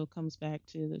it still comes back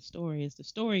to the story. Is the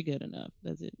story good enough?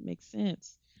 Does it make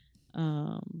sense?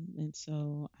 And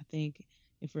so I think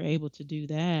if we're able to do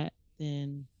that,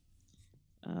 then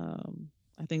um,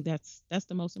 I think that's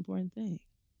the most important thing.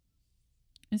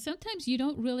 And sometimes you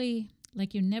don't really,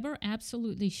 like, you're never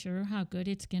absolutely sure how good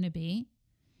it's going to be.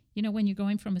 When you're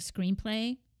going from a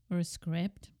screenplay or a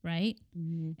script, right?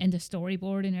 Hmm. And the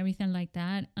storyboard and everything like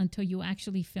that until you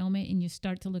actually film it and you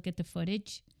start to look at the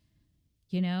footage,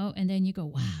 and then you go,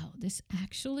 wow, this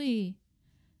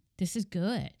is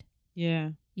good,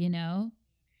 Yeah, you know?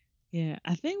 yeah.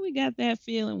 I think we got that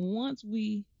feeling once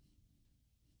we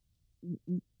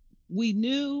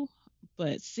knew,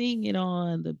 but seeing it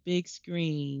on the big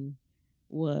screen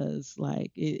was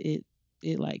like it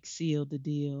like sealed the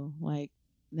deal. Like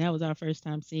that was our first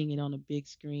time seeing it on a big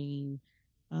screen.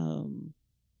 Um,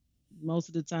 Most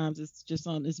of the times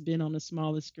it's been on a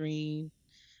smaller screen.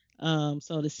 So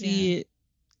to Yeah. see it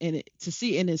and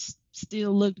it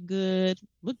still looked good,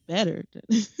 looked better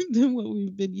than what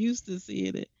we've been used to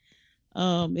seeing it.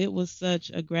 It was such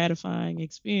a gratifying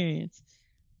experience.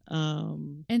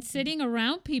 Um, And sitting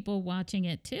around people watching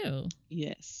it too.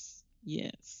 yes,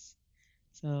 yes.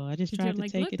 So I just Because you're tried to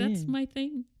like, take look, it that's in. my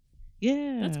thing.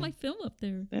 That's Yeah, my film up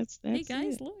there. Hey that's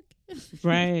guys, it. look.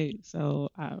 Right. So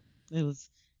it was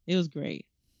it was great.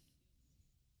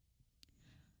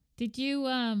 Did you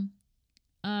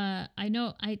I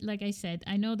know I like I said,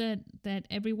 I know that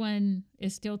everyone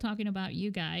is still talking about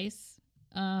you guys.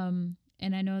 And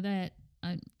I know that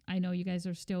I know you guys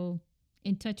are still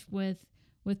in touch with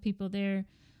people there.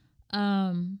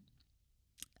 Um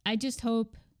I just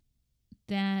hope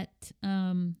that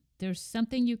there's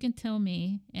something you can tell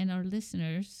me and our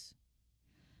listeners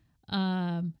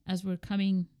as we're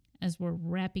coming, as we're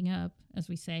wrapping up, as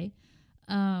we say,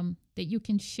 that you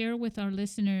can share with our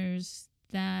listeners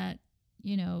that,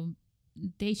 you know,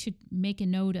 they should make a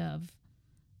note of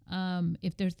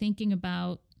if they're thinking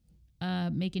about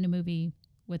making a movie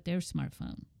with their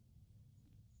smartphone.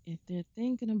 If they're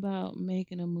thinking about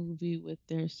making a movie with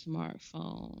their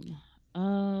smartphone,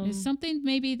 It's um, something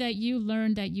maybe that you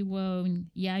learned that you will,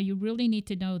 yeah, you really need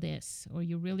to know this, or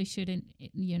you really shouldn't,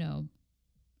 you know,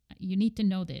 you need to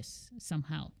know this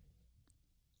somehow.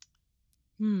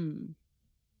 hmm,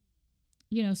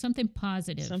 You know, something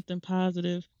positive. something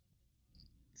positive.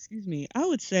 Excuse me. I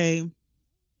would say,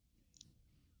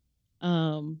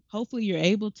 hopefully you're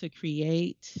able to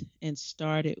create and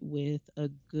start it with a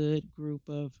good group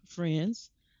of friends.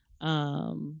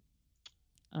 Um,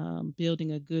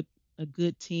 Building a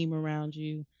good team around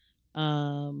you,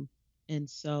 um, and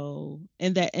so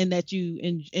and that you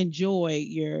enjoy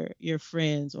your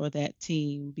friends or that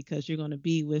team because you're going to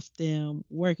be with them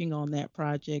working on that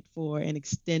project for an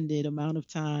extended amount of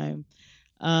time.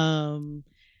 um,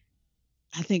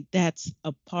 I think that's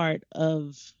a part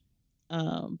of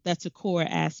that's a core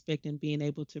aspect in being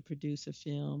able to produce a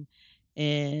film.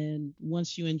 And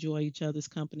once you enjoy each other's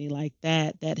company like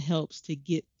that, that helps to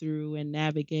get through and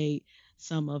navigate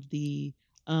some of the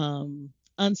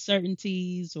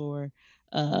uncertainties or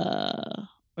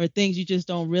things you just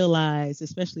don't realize,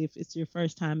 especially if it's your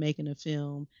first time making a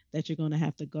film that you're going to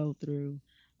have to go through.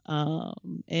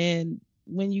 And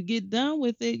when you get done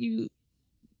with it,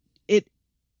 it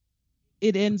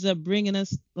it ends up bringing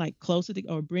us like closer to,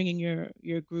 or bringing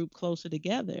your group closer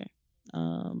together,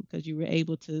 because you were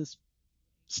able to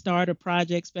start a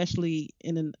project, especially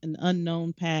in an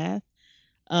unknown path,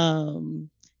 um,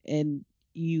 and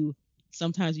you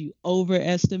sometimes you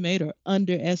overestimate or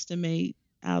underestimate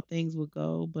how things will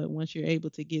go, but once you're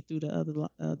able to get through the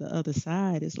other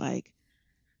side, it's like,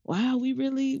 wow, we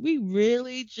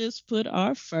really just put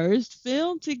our first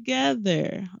film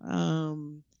together.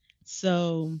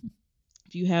 So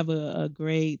if you have a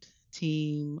great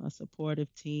team, a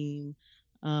supportive team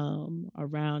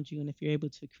around you, and if you're able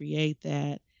to create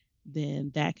that,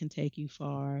 then that can take you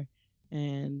far,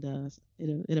 and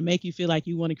it'll make you feel like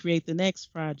you want to create the next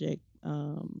project,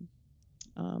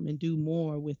 and do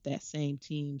more with that same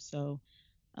team. So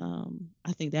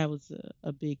I think that was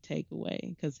a big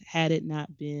takeaway because had it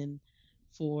not been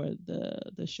for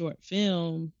the short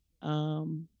film,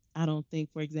 I don't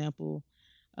think, for example,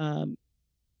 um,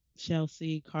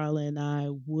 Chelsea, Carla, and I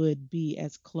would be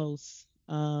as close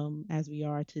as we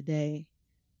are today.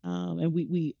 And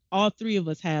we all three of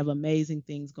us have amazing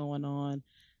things going on,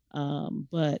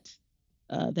 but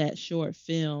that short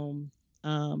film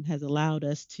has allowed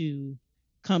us to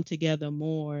come together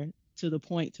more to the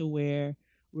point to where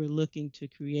we're looking to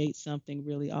create something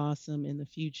really awesome in the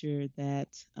future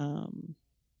uh,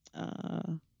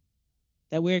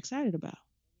 that we're excited about.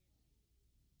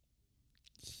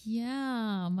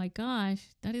 Yeah, my gosh,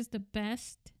 that is the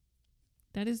best.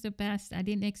 That is the best. I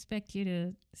didn't expect you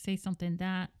to say something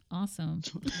that awesome.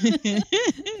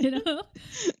 You know,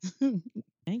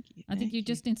 Thank you, I think thank you you.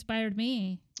 just inspired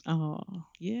me. Oh,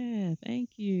 yeah, thank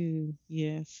you.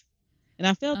 Yes. And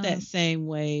I felt that Um, same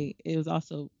way. It was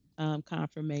also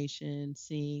confirmation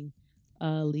seeing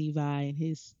Levi and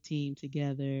his team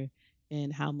together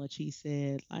and how much he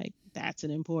said, like, that's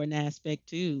an important aspect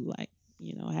too. Like,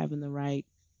 having the right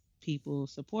people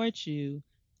support you.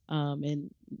 And,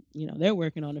 they're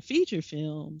working on a feature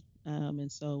film.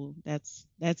 And so that's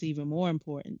even more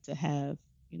important to have,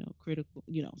 critical,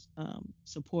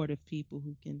 supportive people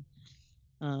who can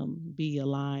be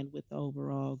aligned with the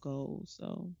overall goal.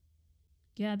 So,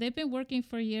 yeah, they've been working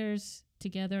for years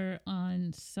together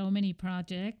on so many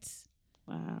projects,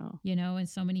 wow. you know, and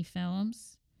so many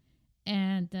films,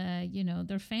 and you know,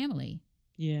 they're family,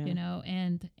 you Yeah. know,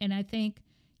 and I think,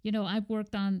 you know, I've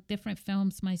worked on different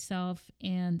films myself,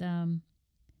 and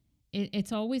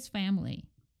it's always family.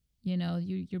 You know,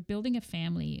 you're building a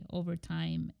family over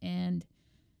time, and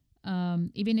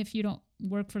even if you don't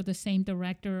work for the same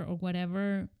director or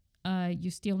whatever, you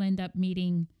still end up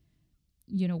meeting,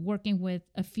 you know, working with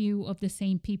a few of the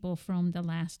same people from the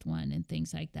last one and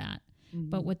things like that.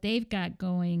 But Mhm. what they've got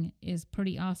going is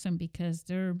pretty awesome because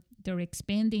they're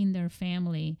expanding their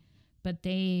family, but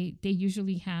they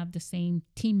usually have the same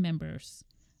team members,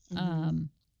 Mhm. um,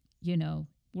 you know,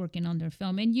 working on their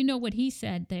film. And you know what he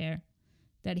said there,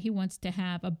 that he wants to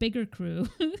have a bigger crew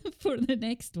for the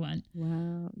next one.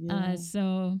 Wow. Yeah.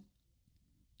 So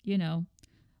you know,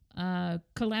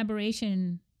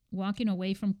 collaboration, walking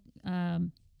away from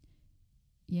um,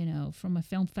 from a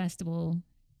film festival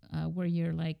where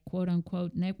you're like quote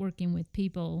unquote networking with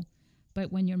people,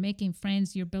 but when you're making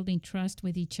friends, you're building trust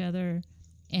with each other,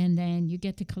 and then you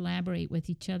get to collaborate with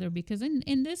each other because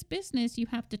in this business you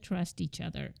have to trust each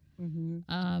other. Mhm.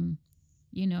 Um,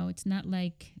 it's not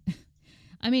like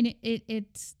I mean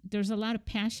it's there's a lot of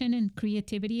passion and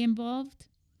creativity involved,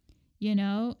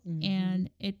 Mhm. and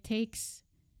it takes,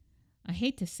 I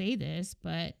hate to say this,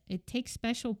 but it takes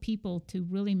special people to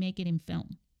really make it in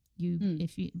film.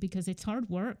 Mm. Because it's hard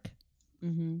work.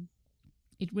 Mhm.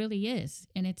 It really is,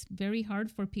 and it's very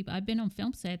hard for people. I've been on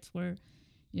film sets where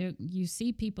you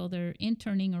see people, they're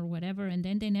interning or whatever, and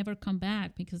then they never come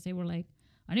back because they were like,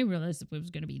 I didn't realize it was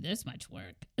going to be this much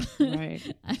work. Right.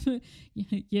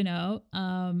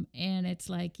 And it's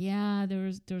like, yeah,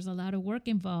 there's a lot of work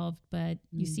involved, but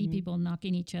you see Mhm. people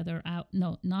knocking each other out,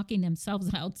 no, knocking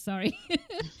themselves out, sorry,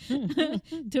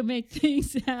 to make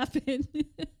things happen.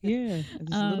 Yeah,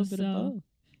 just a little bit of So both.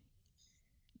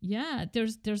 yeah,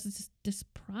 there's this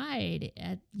pride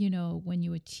at when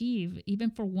you achieve, even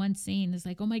for one scene. It's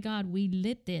like, oh my god, we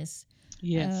lit this.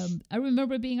 Yes. I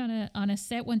remember being on a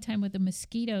set one time with the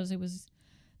mosquitoes. It was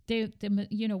with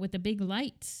the big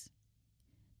lights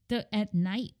at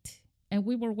night, and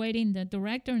we were waiting. The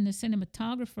director and the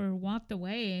cinematographer walked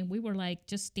away, and we were like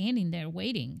just standing there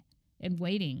waiting and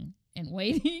waiting and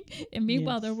waiting. And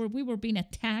meanwhile, Yes. we were being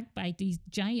attacked by these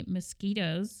giant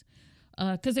mosquitoes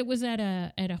because it was at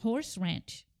a horse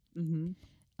ranch Mhm.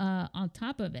 on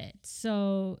top of it.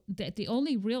 So the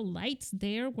only real lights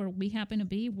there where we happen to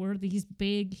be were these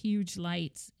big, huge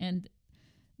lights. And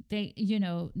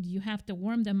you have to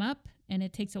warm them up, and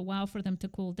it takes a while for them to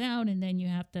cool down. And then you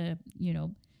have to,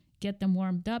 get them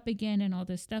warmed up again and all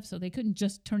this stuff. So they couldn't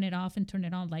just turn it off and turn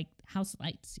it on like house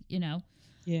lights. Yeah.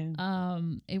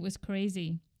 It was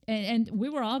crazy. And we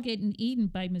were all getting eaten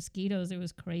by mosquitoes. It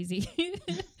was crazy.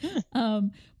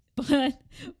 um,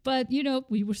 but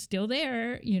we were still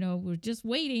there. We are just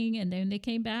waiting, and then they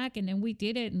came back, and then we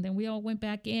did it, and then we all went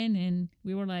back in, and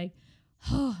we were like,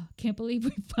 oh, can't believe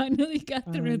we finally got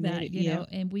Finally through made that. it. Yep.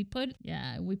 And we put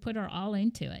our all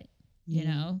into it.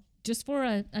 Yeah. Just for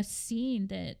a scene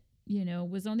that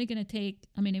was only going to take.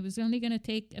 I mean, it was only going to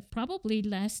take probably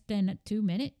less than 2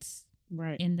 minutes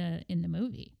Right. in the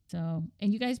movie. So,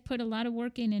 and you guys put a lot of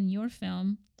work in your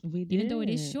film, We even though it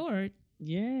is did. short.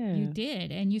 You Yeah.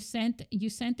 did, and you sent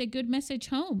a good message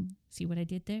home. See what I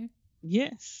did there?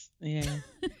 Yes. Yeah.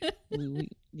 We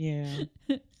yeah.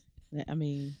 I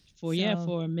mean, So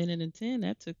for a minute and 10,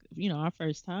 that took, our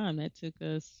first time, that took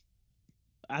us,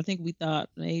 I think we thought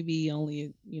maybe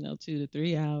only, 2 to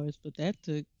 3 hours, but that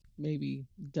took maybe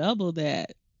double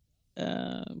that.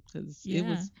 Because it yeah,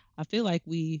 was, I feel like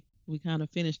we kind of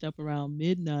finished up around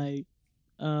midnight.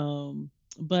 Um,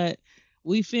 but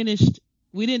we finished,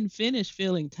 we didn't finish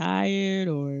feeling tired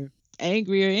or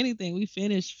angry or anything. We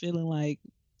finished feeling like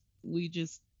we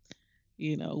just,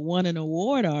 won an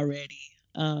award already.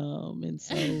 And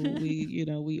so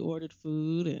we ordered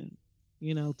food and,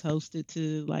 toasted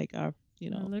to like our,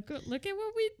 look at what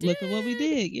we look at what we did.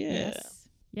 did. Yeah. Yes,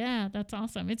 yeah, that's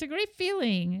awesome. It's a great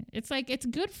feeling. It's like it's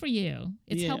good for you.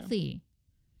 It's Yeah. healthy.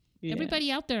 Yeah.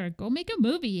 Everybody out there, go make a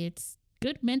movie. It's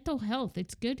good mental health.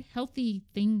 It's good healthy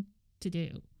thing to do.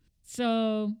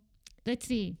 So let's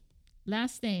see.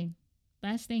 Last thing.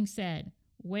 Last thing said.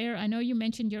 Where I know you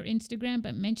mentioned your Instagram,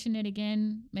 but mention it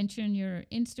again. Mention your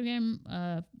Instagram,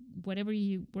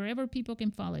 wherever people can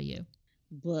follow you.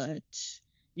 But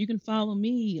you can follow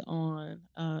me on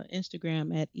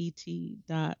Instagram at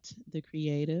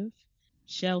et.thecreative,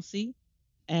 Chelsea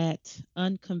at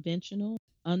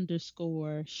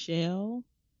unconventional_shell,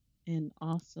 and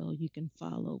also you can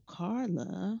follow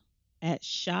Carla at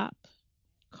shop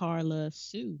Carla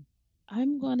Sue.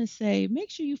 I'm going to say make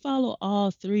sure you follow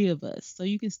all three of us so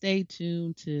you can stay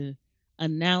tuned to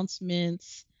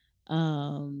announcements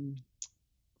um,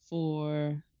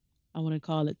 for, I want to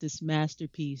call it this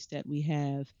masterpiece that we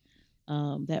have,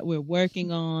 that we're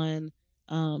working on,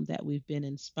 that we've been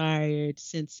inspired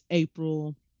since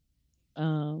April,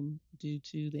 due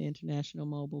to the International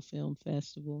Mobile Film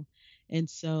Festival. And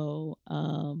so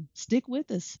stick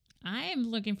with us. I am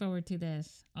looking forward to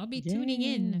this. I'll be tuning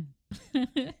Yeah. in.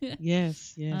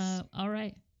 Yes, yes. All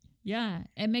right. Yeah.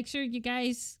 And make sure you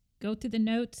guys go to the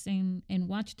notes and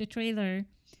watch the trailer,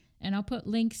 and I'll put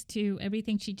links to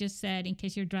everything she just said in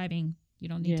case you're driving. You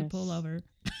don't need to pull Yes. over.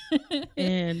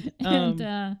 And and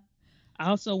I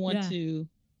also want yeah, to,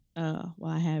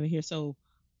 while I have it here, so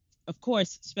of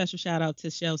course, special shout out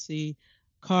to Chelsea,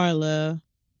 Carla.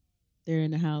 They're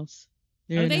in the house.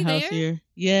 They're are in the they house there? here.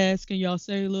 Yes, can y'all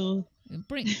say a little?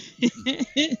 Bring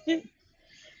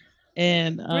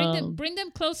And bring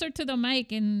them closer to the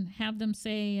mic and have them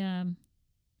say.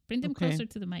 Bring them okay. closer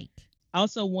to the mic. I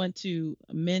also want to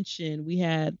mention we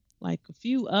had like a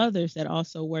few others that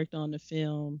also worked on the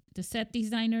film. The set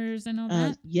designers and all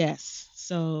that. Yes.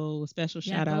 So special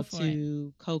Yeah, shout go out for it.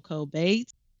 to Coco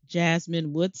Bates,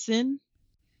 Jasmine Woodson.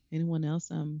 Anyone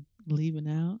else I'm leaving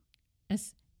out?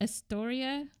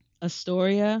 Astoria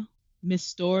Astoria, Miss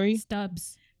Story,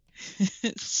 Stubbs.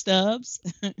 Stubbs.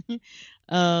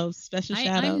 Special I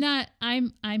shout I'm out. not.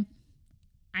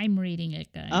 I'm reading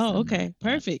it, guys. Oh, I'm not. okay.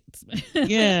 Perfect.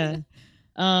 Yeah.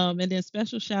 And then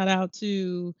special shout out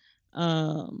to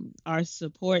our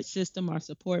support system, our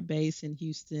support base in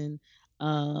Houston,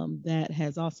 that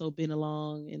has also been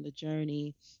along in the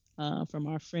journey, from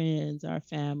our friends, our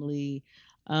family,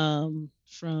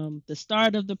 from the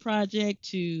start of the project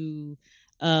to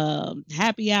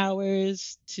happy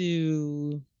hours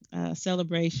to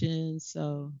celebrations.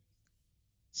 So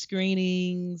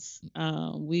screenings.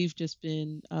 We've just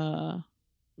been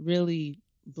really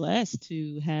blessed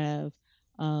to have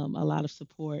a lot of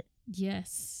support.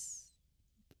 Yes,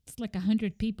 it's like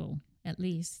 100 people at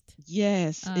least.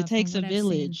 Yes, it From takes a what I've seen.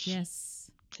 village.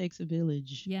 Yes. Takes a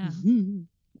village. Yeah.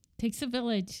 Takes a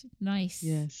village. Nice.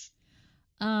 Yes.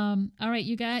 All right,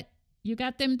 you got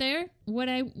them there. What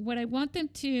I want them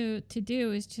to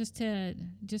do is just to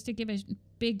give a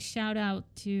big shout out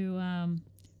to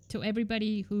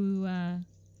everybody who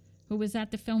was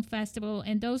at the film festival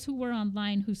and those who were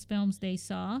online whose films they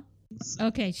saw.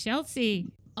 Okay, Chelsea.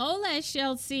 Hola,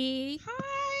 Chelsea.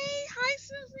 Hi,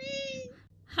 Susie.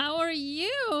 How are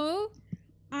you?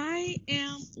 I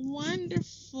am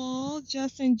wonderful.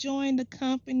 Just enjoying the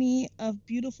company of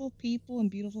beautiful people and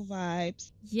beautiful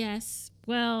vibes. Yes.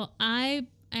 Well, I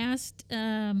asked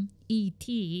ET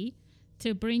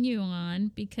to bring you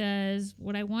on because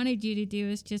what I wanted you to do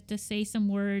is just to say some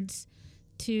words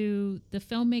to the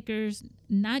filmmakers,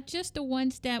 not just the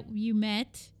ones that you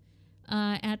met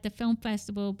at the film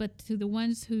festival, but to the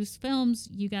ones whose films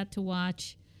you got to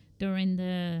watch during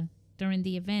the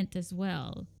event as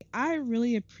well. I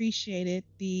really appreciated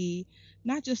the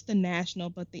not just the national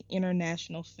but the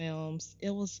international films. It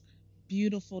was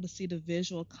beautiful to see the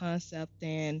visual concept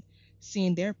and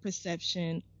seeing their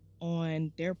perception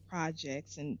on their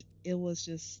projects, and it was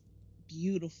just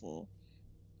beautiful.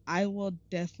 I will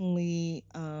definitely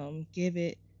give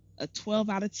it a 12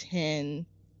 out of 10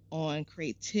 on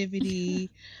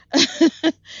creativity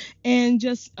and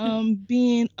just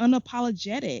being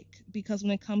unapologetic, because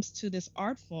when it comes to this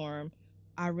art form,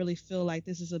 I really feel like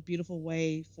this is a beautiful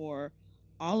way for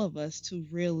all of us to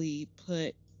really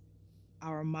put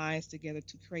our minds together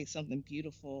to create something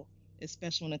beautiful,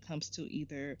 especially when it comes to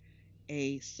either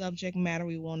a subject matter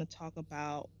we want to talk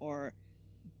about or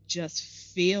just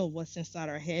feel what's inside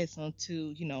our heads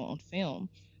onto, on film.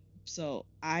 So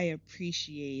I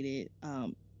appreciated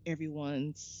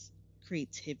everyone's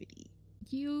creativity.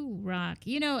 You rock.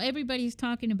 You know, everybody's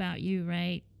talking about you,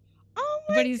 right? Oh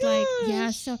Everybody's like, my yeah.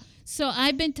 gosh. So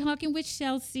I've been talking with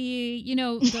Chelsea. You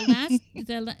know, the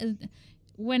last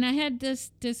when I had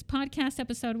this podcast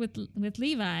episode with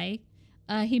Levi,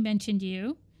 he mentioned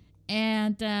you,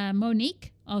 and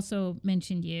Monique also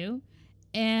mentioned you,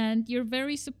 and you're a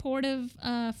very supportive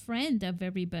friend of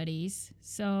everybody's.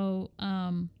 So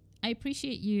I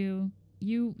appreciate you.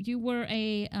 You were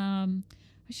a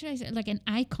what should I say, like an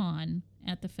icon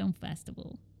at the film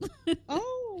festival.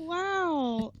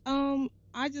 Oh wow.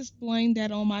 I just blame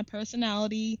that on my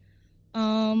personality.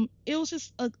 It was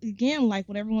just again, like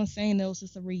what everyone's saying, it was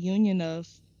just a reunion of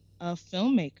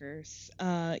filmmakers.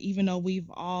 Even though we've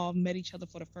all met each other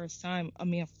for the first time, I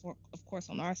mean, of course,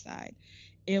 on our side,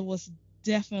 it was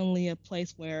definitely a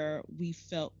place where we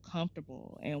felt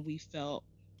comfortable and we felt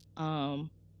um,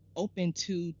 open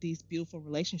to these beautiful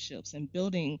relationships and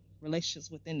building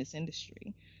relationships within this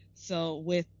industry. So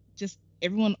with just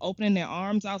everyone opening their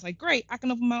arms, I was like, great, I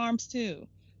can open my arms too.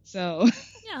 So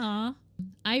Yeah,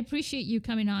 I appreciate you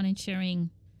coming on and sharing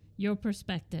your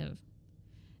perspective.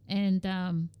 And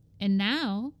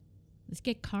now let's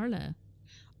get Carla.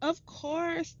 of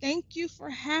course, thank you for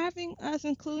having us,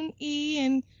 including E,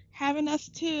 and having us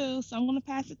too. So I'm going to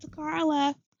pass it to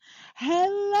Carla.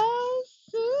 Hello,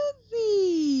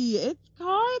 Susie. It's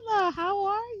Carla. How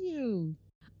are you?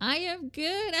 I am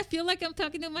good. I feel like I'm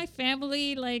talking to my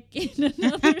family, like in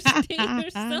another state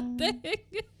or something.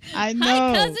 I Hi,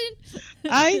 know.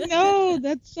 I cousin. know.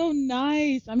 That's so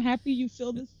nice. I'm happy you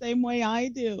feel the same way I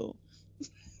do.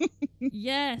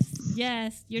 Yes,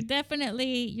 yes. You're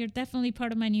definitely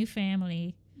part of my new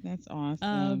family. That's Uh,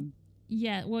 awesome.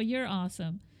 yeah. Well, you're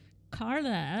awesome,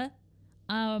 Carla.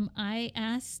 I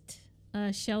asked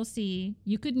Chelsea.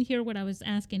 You couldn't hear what I was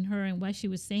asking her and why she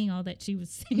was saying all that she was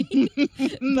saying,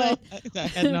 No, but I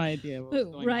had no idea what was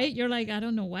going right, you're like, I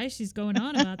don't know why she's going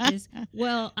on about this. on.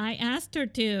 Well, I asked her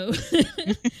to.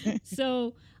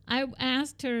 So I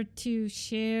asked her to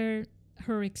share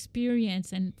her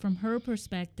experience and from her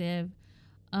perspective,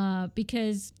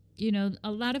 because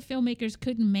a lot of filmmakers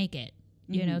couldn't make it,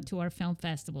 Hmm. to our film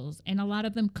festivals, and a lot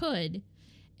of them could.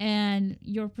 And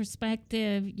your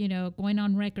perspective, going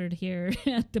on record here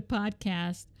at the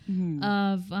podcast Hmm.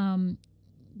 of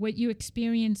what you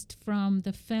experienced from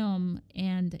the film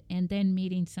and then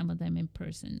meeting some of them in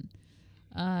person.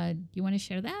 You want to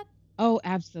share that? Oh,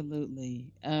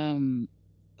 absolutely.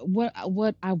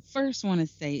 What I first want to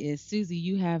say is, Susie,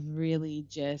 you have really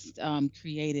just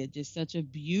created just such a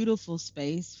beautiful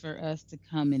space for us to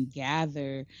come and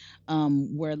gather,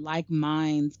 where like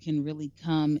minds can really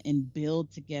come and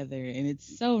build together, and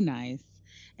it's so nice.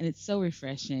 And it's so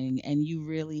refreshing. And you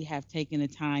really have taken the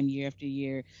time year after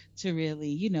year to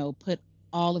really, put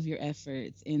all of your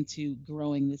efforts into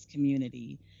growing this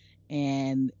community.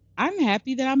 And I'm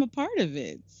happy that I'm a part of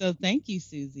it. So thank you,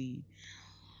 Susie.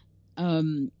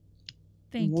 Um,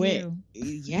 Thank what? you.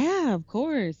 Yeah, of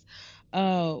course.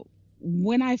 Uh,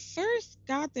 when I first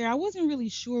got there, I wasn't really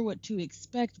sure what to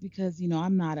expect because,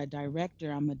 I'm not a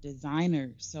director, I'm a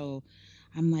designer. So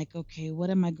I'm like, okay, what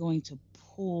am I going to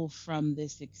pull from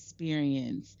this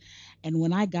experience? And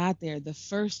when I got there, the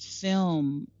first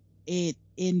film, it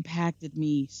impacted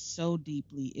me so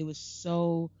deeply. It was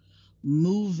so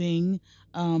moving.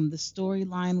 The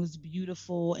storyline was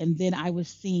beautiful. And then I was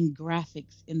seeing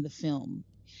graphics in the film,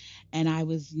 and I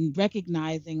was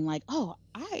recognizing like, oh,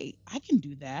 I can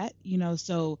do that,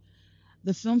 So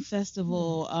the film Ooh.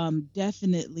 festival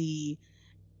definitely,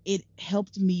 it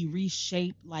helped me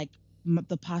reshape like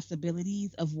the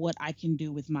possibilities of what I can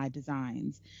do with my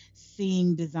designs.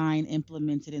 Seeing design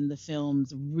implemented in the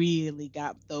films really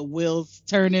got the wheels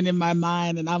turning in my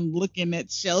mind, and I'm looking at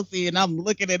Chelsea and I'm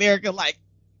looking at Erica like,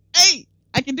 hey,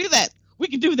 I can do that. We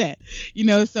can do that.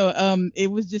 So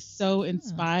it was just so Oh,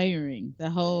 inspiring, the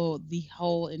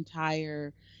whole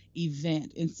entire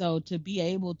event. And so to be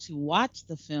able to watch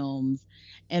the films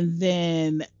and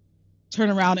then turn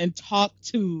around and talk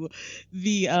to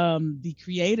the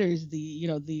creators,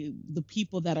 the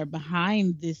people that are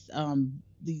behind these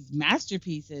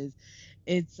masterpieces,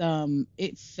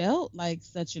 it felt like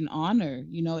such an honor.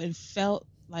 It felt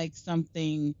like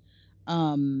something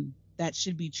that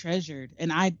should be treasured,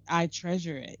 and I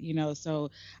treasure it. So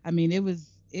I mean, it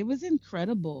was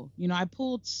incredible. I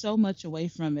pulled so much away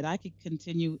from it. I could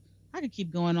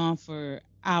keep going on for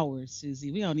hours,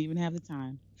 Susie. We don't even have the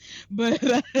time. But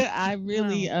I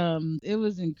really, wow. it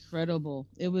was incredible.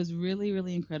 It was really,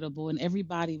 really incredible. And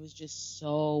everybody was just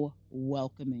so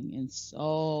welcoming and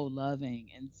so loving.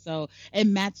 And so it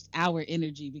matched our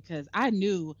energy because I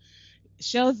knew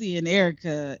Chelsea and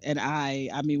Erica and I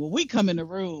mean, when we come in the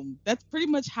room, that's pretty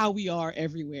much how we are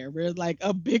everywhere. We're like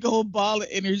a big old ball of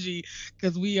energy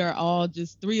because we are all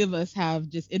just three of us have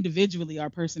just individually our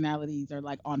personalities are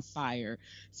like on fire.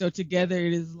 So together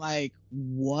it is like,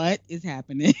 what is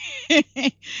happening?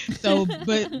 So,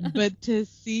 but to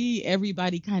see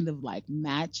everybody kind of like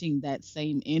matching that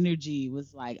same energy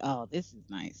was like, oh, this is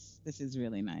nice. This is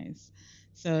really nice.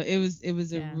 So it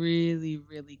was a Yeah. really,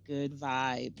 really good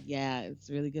vibe. Yeah, it's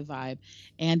a really good vibe.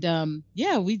 And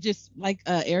yeah, we just like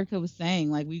Erica was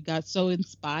saying, like we got so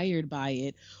inspired by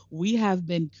it. We have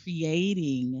been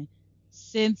creating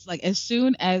since like as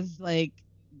soon as like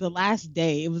the last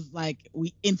day, it was like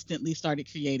we instantly started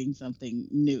creating something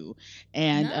new.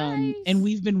 And Nice.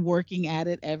 we've been working at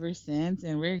it ever since,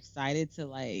 and we're excited to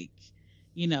like,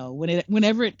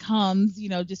 whenever it comes,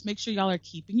 just make sure y'all are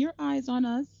keeping your eyes on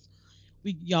us.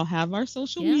 Y'all have our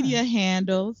social Yeah. media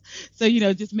handles, so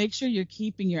just make sure you're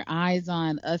keeping your eyes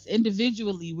on us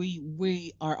individually.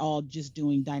 We are all just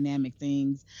doing dynamic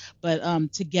things, but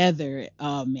together,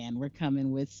 oh man, we're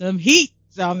coming with some heat.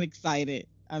 So I'm excited.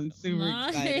 I'm super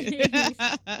excited.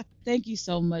 Nice. Thank you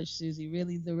so much, Susie.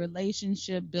 Really, the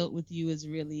relationship built with you is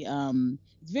really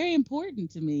it's very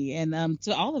important to me and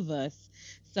to all of us.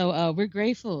 So we're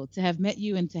grateful to have met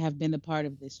you and to have been a part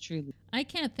of this truly. I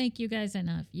can't thank you guys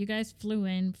enough. You guys flew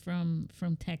in from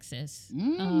Texas,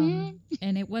 Hmm.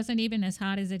 and it wasn't even as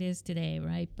hot as it is today,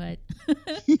 right? But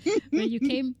but you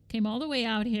came all the way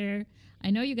out here. I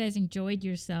know you guys enjoyed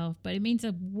yourself, but it means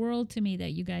a world to me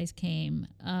that you guys came.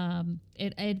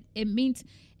 It means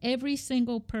every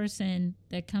single person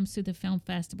that comes to the film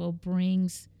festival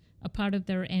brings a part of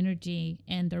their energy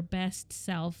and their best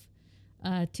self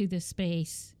to the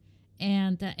space,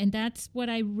 and that's what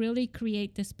I really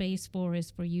create the space for,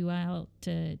 is for you all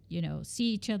to see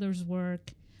each other's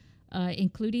work,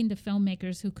 including the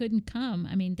filmmakers who couldn't come.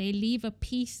 I mean, they leave a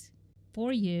piece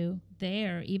for you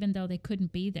there, even though they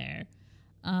couldn't be there.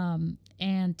 And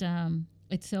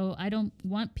it's so I don't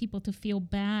want people to feel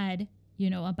bad,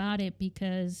 about it,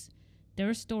 because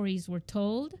their stories were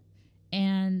told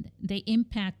and they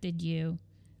impacted you,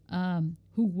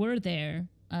 who were there.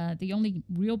 The only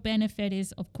real benefit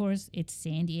is, of course, it's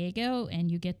San Diego, and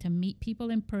you get to meet people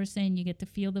in person. You get to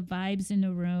feel the vibes in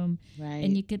the room, and Right.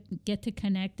 you get to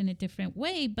connect in a different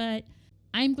way. But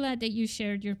I'm glad that you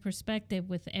shared your perspective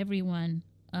with everyone.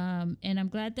 And I'm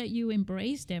glad that you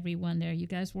embraced everyone there. You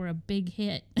guys were a big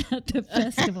hit at the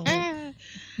festival.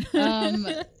 um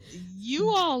you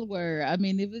all were, I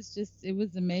mean, it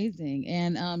was amazing.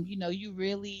 And you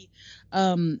really,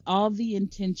 all the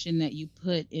intention that you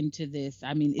put into this,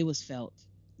 I mean, it was felt.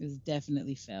 It was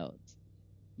definitely felt.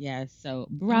 Yeah, so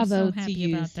I'm bravo so to happy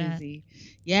you, about that. Susie.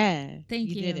 Yeah, Thank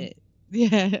you did you. it.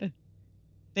 Yeah.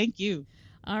 Thank you.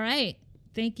 All right.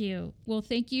 Thank you. Well,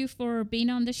 thank you for being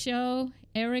on the show,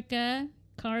 Erica,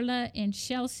 Carla, and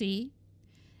Chelsea.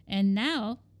 And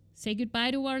now, say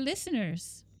goodbye to our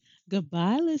listeners.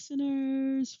 Goodbye,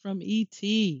 listeners from ET.